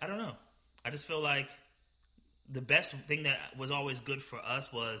I don't know. I just feel like the best thing that was always good for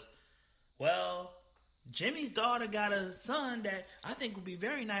us was, well, Jimmy's daughter got a son that I think would be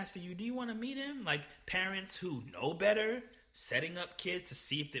very nice for you. Do you want to meet him? Like parents who know better, setting up kids to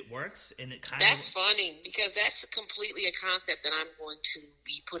see if it works, and it kind That's funny because that's completely a concept that I'm going to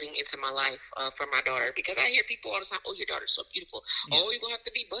be putting into my life for my daughter, because I hear people all the time, oh, your daughter's so beautiful. Yeah. Oh, you're going to have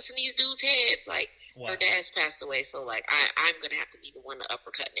to be busting these dudes' heads. Like, wow. Her dad's passed away, so, like, I'm going to have to be the one to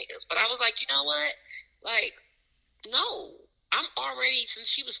uppercut niggas. But I was like, you know what? Like, no. I'm already, since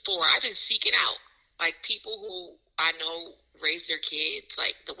she was 4, I've been seeking out, like, people who I know raise their kids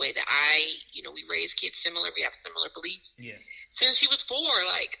like the way that we raise kids similar. We have similar beliefs. Yeah. Since she was 4,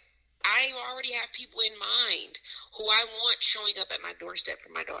 like, I already have people in mind who I want showing up at my doorstep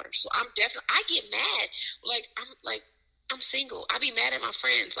for my daughter. So I get mad. I'm single. I be mad at my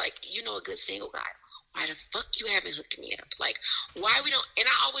friends. Like, you know, a good single guy. Why the fuck you haven't hooked me up? Like, why we don't? And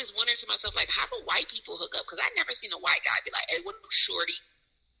I always wonder to myself, like, how do white people hook up? Because I never seen a white guy be like, hey, what up, shorty?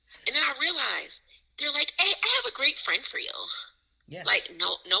 And then I realized, they're like, hey, I have a great friend for you. Yeah. Like,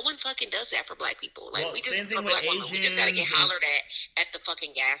 no one fucking does that for black people. Like, well, we just, for black women, we just gotta get hollered at the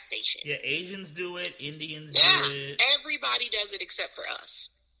fucking gas station. Yeah, Asians do it, Indians do it. Everybody does it except for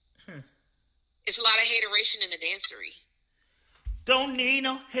us. It's a lot of hateration in the dancery. Don't need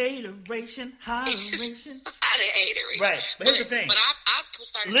no hateration, holleration. of hatery. Right. But here's the thing. But I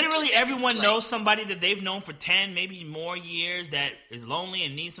started literally everyone knows somebody that they've known for 10, maybe more years that is lonely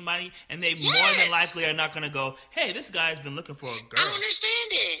and needs somebody, and they more than likely are not going to go, hey, this guy's been looking for a girl. I don't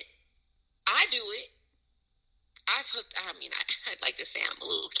understand it. I do it. I'd like to say I'm a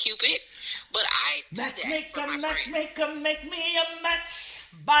little Cupid, but I do that for my friends. Matchmaker, make me a match.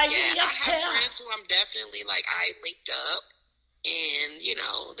 Buy me a I have friends who I'm definitely like, I linked up, and you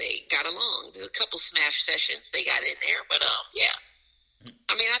know they got along. There's a couple smash sessions they got in there, but yeah.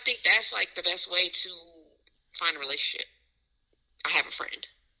 I mean, I think that's like the best way to find a relationship. I have a friend,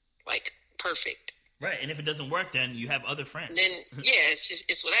 like perfect. Right, and if it doesn't work, then you have other friends. Then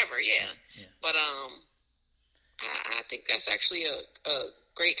it's whatever. Yeah. But I think that's actually a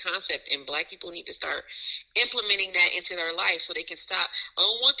great concept, and black people need to start implementing that into their life so they can stop. I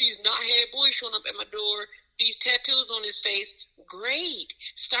don't want these knot-head boys showing up at my door, these tattoos on his face. Great.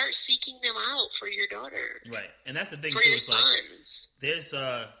 Start seeking them out for your daughter. Right, and that's the thing, for too. your sons. Like,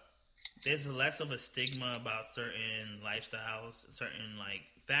 there's less of a stigma about certain lifestyles, certain, like,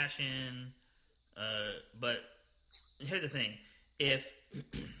 fashion, but here's the thing.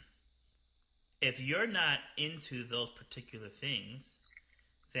 If you're not into those particular things,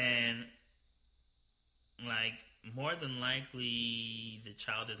 then, like, more than likely the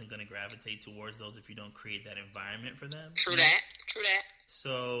child isn't going to gravitate towards those if you don't create that environment for them. True that.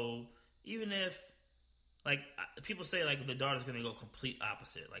 So, even if, like, people say, like, the daughter's going to go complete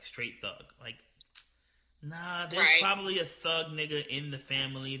opposite, like, straight thug. Like, nah, there's probably a thug nigga in the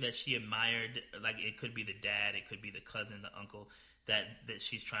family that she admired. Like, it could be the dad, it could be the cousin, the uncle, that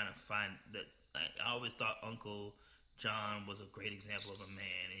she's trying to find that. Like, I always thought Uncle John was a great example of a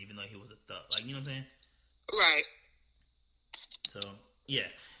man, even though he was a thug. Like, you know what I'm saying? Right. So, yeah.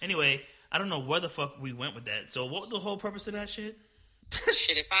 Anyway, I don't know where the fuck we went with that. So, what was the whole purpose of that shit?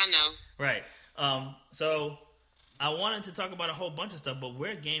 Shit, if I know. Right. So, I wanted to talk about a whole bunch of stuff, but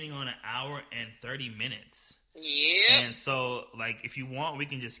we're gaining on 1 hour and 30 minutes. Yeah. And so, like, if you want, we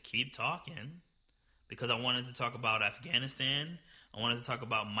can just keep talking. Because I wanted to talk about Afghanistan. I wanted to talk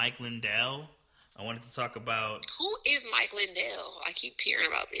about Mike Lindell. I wanted to talk about... Who is Mike Lindell? I keep hearing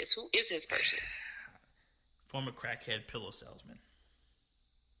about this. Who is this person? Former crackhead pillow salesman.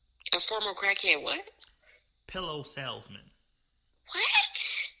 A former crackhead what? Pillow salesman. What?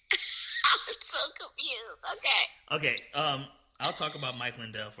 I'm so confused. Okay. Okay, I'll talk about Mike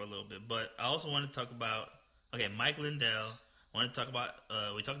Lindell for a little bit, but I also want to talk about... Okay, Mike Lindell. I want to talk about...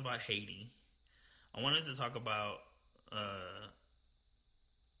 we talked about Haiti. I wanted to talk about...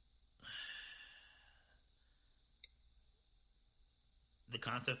 the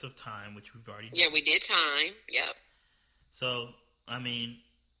concept of time, which we've already done. Yeah, we did time. Yep. So, I mean,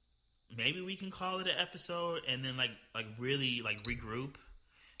 maybe we can call it an episode and then like really like regroup.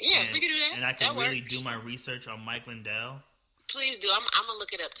 Yeah, we can do that. And I can really do my research on Mike Lindell. Please do. I'm gonna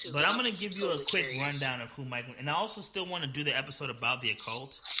look it up too. But I'm gonna give you a quick rundown of who Mike. And I also still want to do the episode about the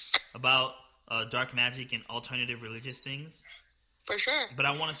occult, about dark magic and alternative religious things. For sure. But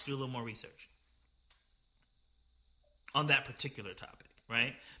I want us to do a little more research on that particular topic.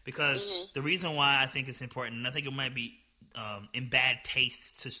 Right? Because the reason why I think it's important, and I think it might be in bad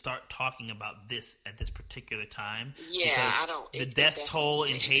taste to start talking about this at this particular time. Yeah, I don't. The death toll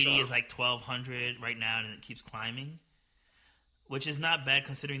in Haiti is like 1,200 right now, and it keeps climbing, which is not bad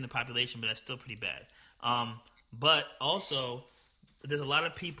considering the population, but that's still pretty bad. But also, there's a lot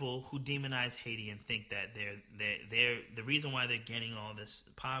of people who demonize Haiti and think that they're the reason why they're getting all this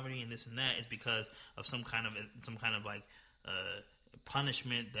poverty and this and that is because of some kind of like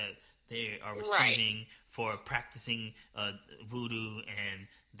punishment that they are receiving for practicing voodoo, and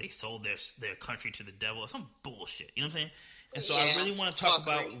they sold their country to the devil or some bullshit. You know what I'm saying? And so I really want to talk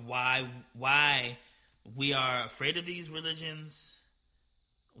about why we are afraid of these religions,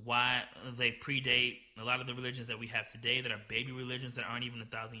 why they predate a lot of the religions that we have today that are baby religions that aren't even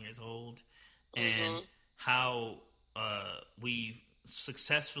 1,000 years old, and how we've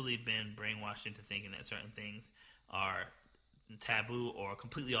successfully been brainwashed into thinking that certain things are taboo or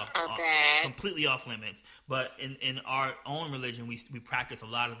completely off limits. But in our own religion, we practice a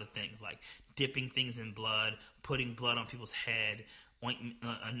lot of the things like dipping things in blood, putting blood on people's head,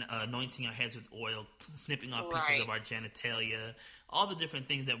 anointing our heads with oil, snipping off pieces of our genitalia, all the different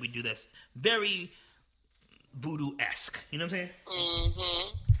things that we do that's very voodoo-esque. You know what I'm saying?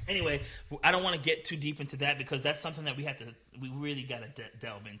 Mm-hmm. Anyway, I don't want to get too deep into that because that's something that we really got to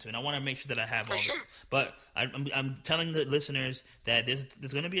delve into, and I want to make sure that I have all this. But I'm telling the listeners that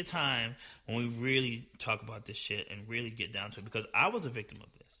there's going to be a time when we really talk about this shit and really get down to it, because I was a victim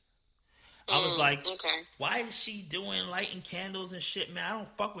of this. I was like, why is she doing lighting candles and shit, man? I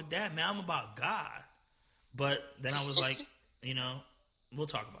don't fuck with that, man. I'm about God. But then I was like, we'll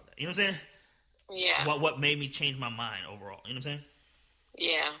talk about that. You know what I'm saying? Yeah. What made me change my mind overall? You know what I'm saying?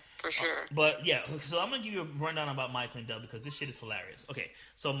 Yeah, for sure. But yeah, so I'm gonna give you a rundown about Mike Lindell because this shit is hilarious. Okay,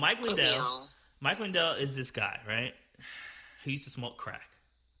 so Mike Lindell is this guy, right? He used to smoke crack,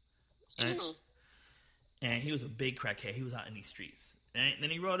 right? And he was a big crackhead. He was out in these streets. Right? Then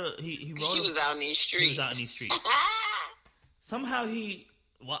he wrote he was out in these streets. He was out in these streets. Somehow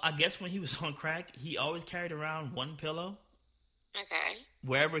I guess when he was on crack, he always carried around one pillow. Okay.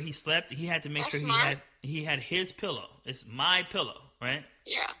 Wherever he slept, he had to make sure he had his pillow. It's my pillow, right?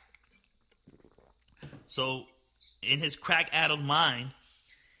 Yeah. So, in his crack-addled mind,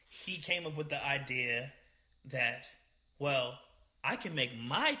 he came up with the idea that, well, I can make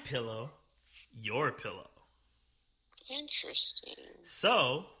my pillow your pillow. Interesting.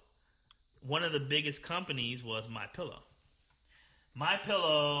 So, one of the biggest companies was My Pillow. My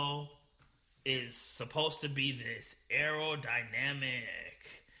Pillow is supposed to be this aerodynamic,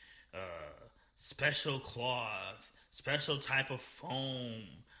 special cloth, special type of foam,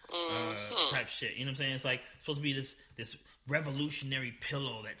 type shit. You know what I'm saying? It's like supposed to be this revolutionary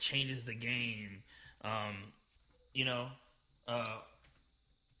pillow that changes the game.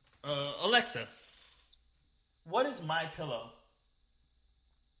 Alexa, what is My Pillow?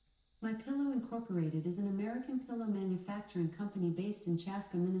 My Pillow Incorporated is an American pillow manufacturing company based in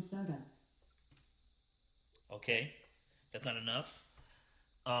Chaska, Minnesota. Okay, that's not enough.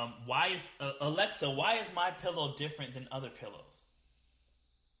 Alexa, why is My Pillow different than other pillows?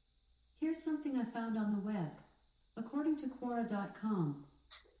 Here's something I found on the web. According to Quora.com,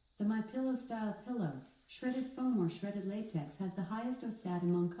 the My Pillow style pillow, shredded foam or shredded latex, has the highest OSAT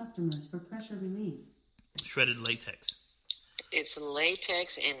among customers for pressure relief. Shredded latex. It's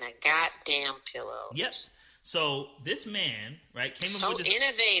latex in the goddamn pillow. Yep. So this man, right, came up so with this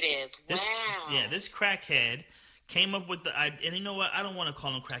innovative. Wow. Yeah, this crackhead came up with the idea. And you know what? I don't want to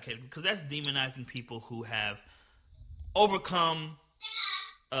call him crackhead because that's demonizing people who have overcome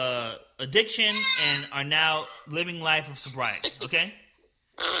addiction and are now living life of sobriety. Okay.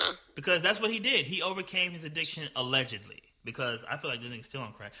 Because that's what he did. He overcame his addiction allegedly. Because I feel like this nigga's still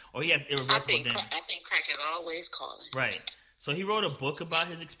on crack, or he has irreversible damage. I think crack is always calling. Right. So he wrote a book about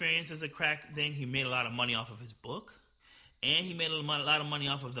his experience as a crack thing. He made a lot of money off of his book, and he made a lot of money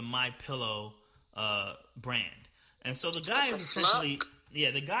off of the My Pillow brand. And so the guy is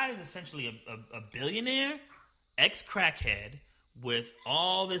essentially a billionaire, ex-crackhead with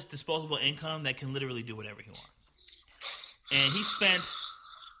all this disposable income that can literally do whatever he wants. And he spent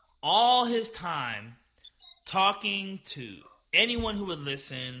all his time talking to anyone who would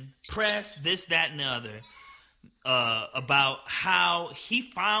listen, press, this, that, and the other, about how he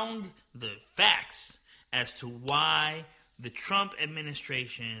found the facts as to why the Trump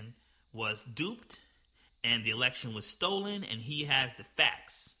administration was duped and the election was stolen, and he has the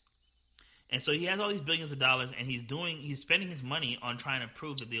facts. And so he has all these billions of dollars, and he's spending his money on trying to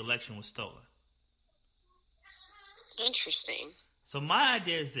prove that the election was stolen. Interesting. So my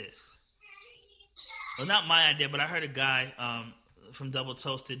idea is this. Well, not my idea, but I heard a guy from Double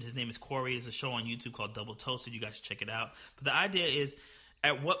Toasted. His name is Corey. There's a show on YouTube called Double Toasted. You guys should check it out. But the idea is,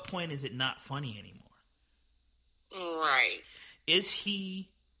 at what point is it not funny anymore? Right. Is he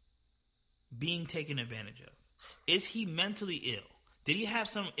being taken advantage of? Is he mentally ill? Did he have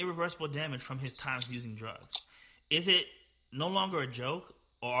some irreversible damage from his times using drugs? Is it no longer a joke,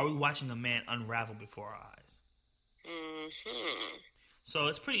 or are we watching a man unravel before our eyes? Mm-hmm. So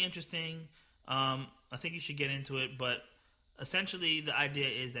it's pretty interesting. I think you should get into it, but essentially the idea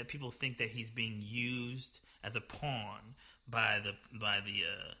is that people think that he's being used as a pawn by the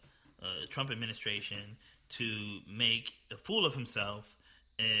Trump administration to make a fool of himself,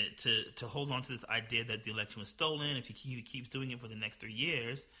 to hold on to this idea that the election was stolen. If he keeps doing it for the next 3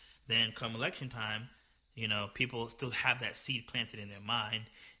 years, then come election time, people still have that seed planted in their mind,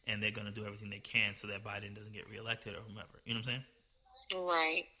 and they're going to do everything they can so that Biden doesn't get reelected or whomever. You know what I'm saying?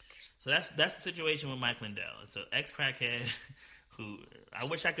 Right. So that's the situation with Mike Lindell. It's an ex-crackhead who, I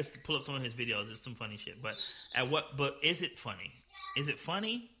wish I could pull up some of his videos. It's some funny shit. But is it funny? Is it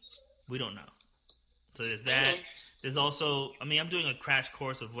funny? We don't know. So there's that. Mm-hmm. There's also, I'm doing a crash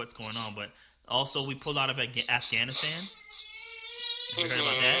course of what's going on, but also we pulled out of Afghanistan. Have you heard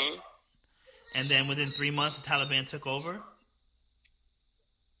about that? And then within 3 months, the Taliban took over.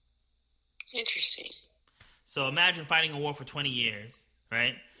 Interesting. So imagine fighting a war for 20 years,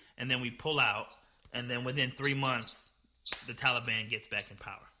 right? And then we pull out, and then within 3 months, the Taliban gets back in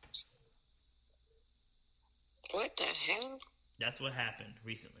power. What the hell? That's what happened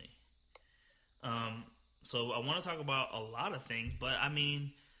recently. So I want to talk about a lot of things, but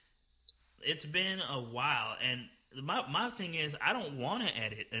It's been a while, and my thing is, I don't want to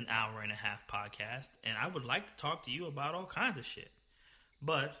edit an hour and a half podcast, and I would like to talk to you about all kinds of shit.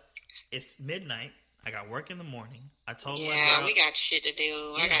 But it's midnight. I got work in the morning. I told my girl, we got shit to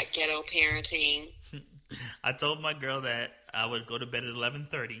do. I got ghetto parenting. I told my girl that I would go to bed at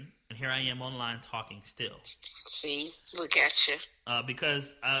 11:30, and here I am online talking still. See, look at you.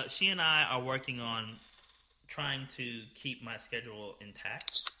 Because she and I are working on trying to keep my schedule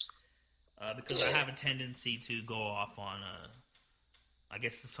intact. Because I have a tendency to go off on, I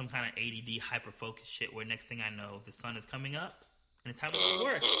guess, some kind of ADD hyper-focused shit where next thing I know, the sun is coming up and it's time to go to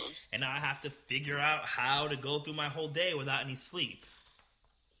work. And now I have to figure out how to go through my whole day without any sleep.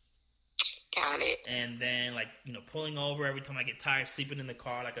 Got it. And then, like, you know, pulling over every time I get tired, sleeping in the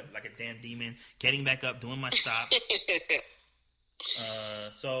car like a damn demon, getting back up, doing my stops.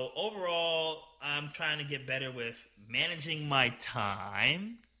 So overall, I'm trying to get better with managing my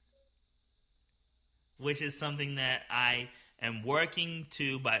time, which is something that I am working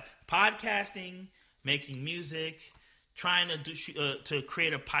to by podcasting, making music, trying to do to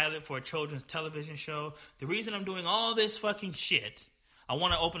create a pilot for a children's television show. The reason I'm doing all this fucking shit, I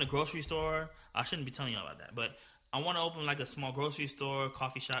want to open a grocery store. I shouldn't be telling you about that, but I want to open like a small grocery store,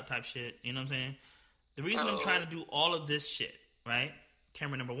 coffee shop type shit. You know what I'm saying? The reason I'm trying to do all of this shit, right?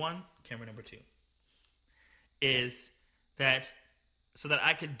 Camera number 1, camera number 2, is that so that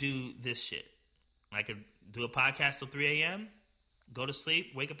I could do this shit. I could do a podcast till 3 a.m., go to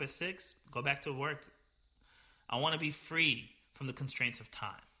sleep, wake up at 6, go back to work. I want to be free from the constraints of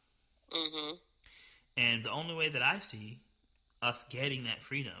time. Mm-hmm. And the only way that I see us getting that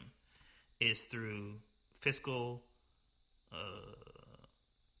freedom is through fiscal,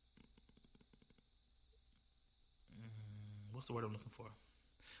 what's the word I'm looking for?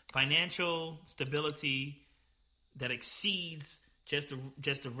 Financial stability that exceeds just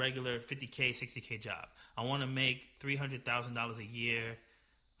a regular $50K, $60K job. I want to make $300,000 a year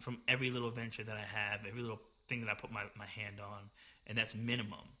from every little venture that I have, every little thing that I put my hand on, and that's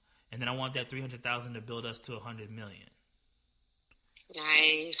minimum. And then I want that $300,000 to build us to $100 million.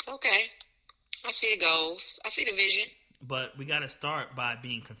 Nice. Okay. I see the goals. I see the vision. But we got to start by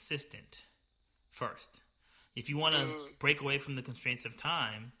being consistent first. If you want to break away from the constraints of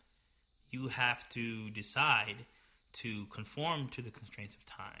time, you have to decide to conform to the constraints of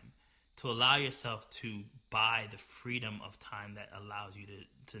time, to allow yourself to buy the freedom of time that allows you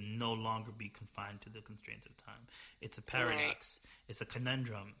to no longer be confined to the constraints of time. It's a paradox. Right. It's a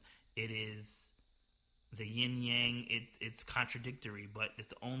conundrum. It is the yin yang. It's contradictory, but it's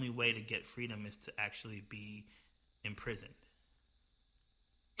the only way to get freedom is to actually be imprisoned.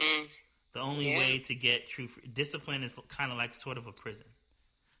 The only way to get true discipline is kind of like sort of a prison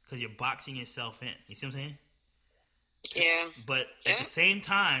because you're boxing yourself in. You see what I'm saying? Yeah. But at the same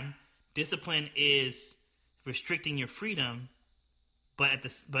time, discipline is restricting your freedom, but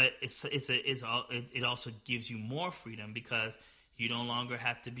it also gives you more freedom because you no longer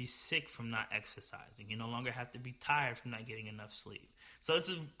have to be sick from not exercising. You no longer have to be tired from not getting enough sleep. So it's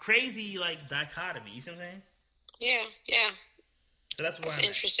a crazy like dichotomy. You see what I'm saying? Yeah, yeah. So that's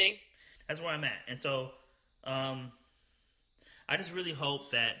interesting. That's where I'm at. And so I just really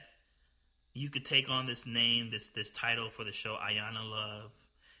hope that you could take on this name, this title for the show, Iyana Love,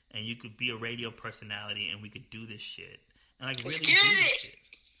 and you could be a radio personality and we could do this shit. And like really do this shit.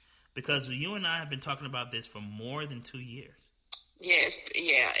 Because you and I have been talking about this for more than 2 years. Yes,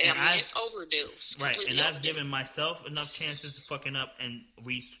 yeah. And I mean, it's overdue. Right, and I've given myself enough chances to fucking up and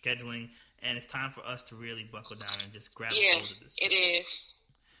rescheduling, and it's time for us to really buckle down and just grab hold of this. It is.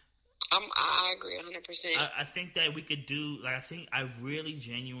 I agree 100%. I think that we could do, I really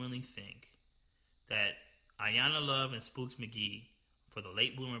genuinely think that Iyana Love and Spooks McGee for the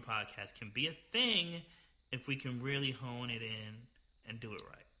Late Bloomer podcast can be a thing if we can really hone it in and do it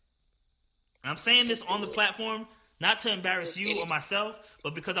right. And I'm saying this on the platform not to embarrass you or myself,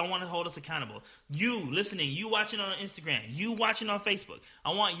 but because I want to hold us accountable. You listening, you watching on Instagram, you watching on Facebook.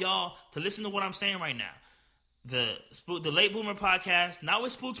 I want y'all to listen to what I'm saying right now. The Late Bloomer podcast, not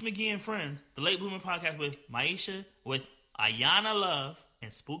with Spooks McGee and friends. The Late Bloomer podcast with Maisha, with Iyana Love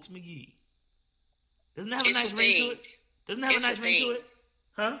and Spooks McGee. Doesn't that have a nice ring to it? Doesn't that have a nice ring to it?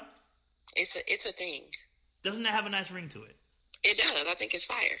 Huh? It's a thing. Doesn't that have a nice ring to it? It does. I think it's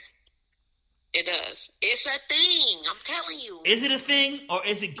fire. It does. It's a thing. I'm telling you. Is it a thing or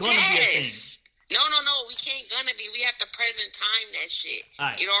is it gonna be a thing? No. We can't gonna be. We have to present time that shit.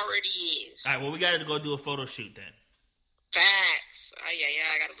 Right. It already is. All right. Well, we got to go do a photo shoot then. Facts.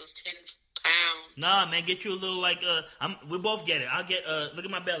 Yeah. I got to lose 10 pounds. Nah, man. Get you a little like we both get it. I'll get look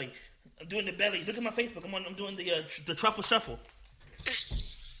at my belly. I'm doing the belly. Look at my Facebook. I'm doing the truffle shuffle.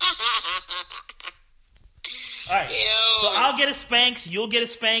 All right. So I'll get a Spanx. You'll get a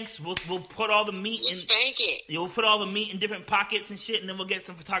Spanx. We'll put all the meat in. Spank it. You'll put all the meat in different pockets and shit, and then we'll get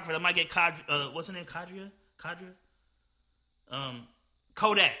some photographers. I might get what's her name? Kadria.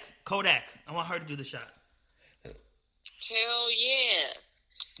 Kodak. I want her to do the shot. Hell yeah.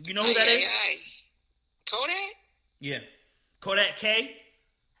 You know who that is? Kodak? Yeah. Kodak K?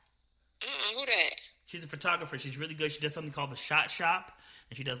 Who that? She's a photographer. She's really good. She does something called the Shot Shop.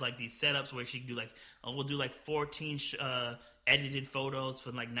 And she does like these setups where she can do like, we'll do like 14 edited photos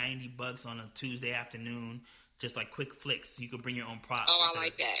for like $90 on a Tuesday afternoon. Just like quick flicks. You can bring your own props. Oh, I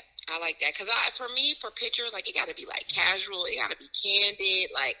like that. Because for me, for pictures, like, it got to be like casual. It got to be candid.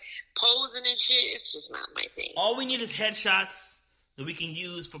 Like posing and shit. It's just not my thing. All we need is headshots that we can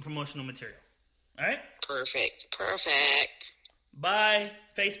use for promotional material. All right? Perfect. Bye,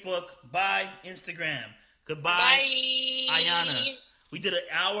 Facebook. Bye, Instagram. Goodbye, Bye. Iyana. We did 1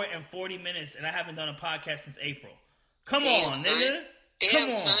 hour and 40 minutes, and I haven't done a podcast since April. Come on, son. nigga. Damn, Come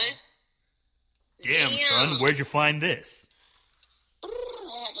on. son. Damn, son. Where'd you find this?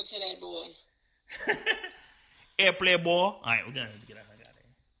 What happened to that boy? Airplay boy. All right, we're going to get out of here.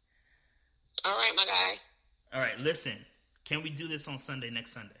 All right, my guy. All right, listen. Can we do this on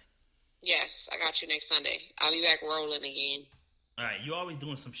next Sunday? Yes, I got you next Sunday. I'll be back rolling again. All right, you always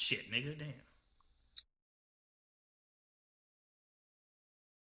doing some shit, nigga. Damn.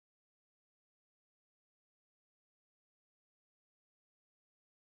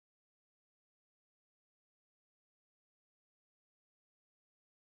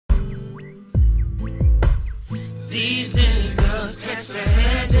 These niggas can't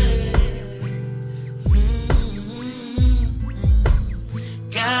stand it.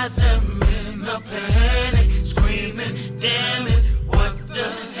 Got them in a panic, screaming, damn it, what the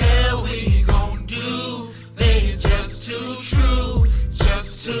hell we gon' do? They just too true,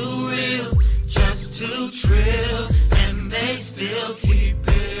 just too real, just too trill, and they still keep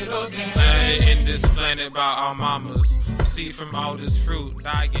it organic. In this planet by our mamas, see from all this fruit,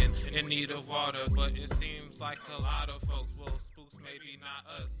 dying in need of water, but it seems like a lot of folks, well, spooks maybe not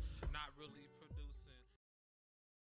us, not really.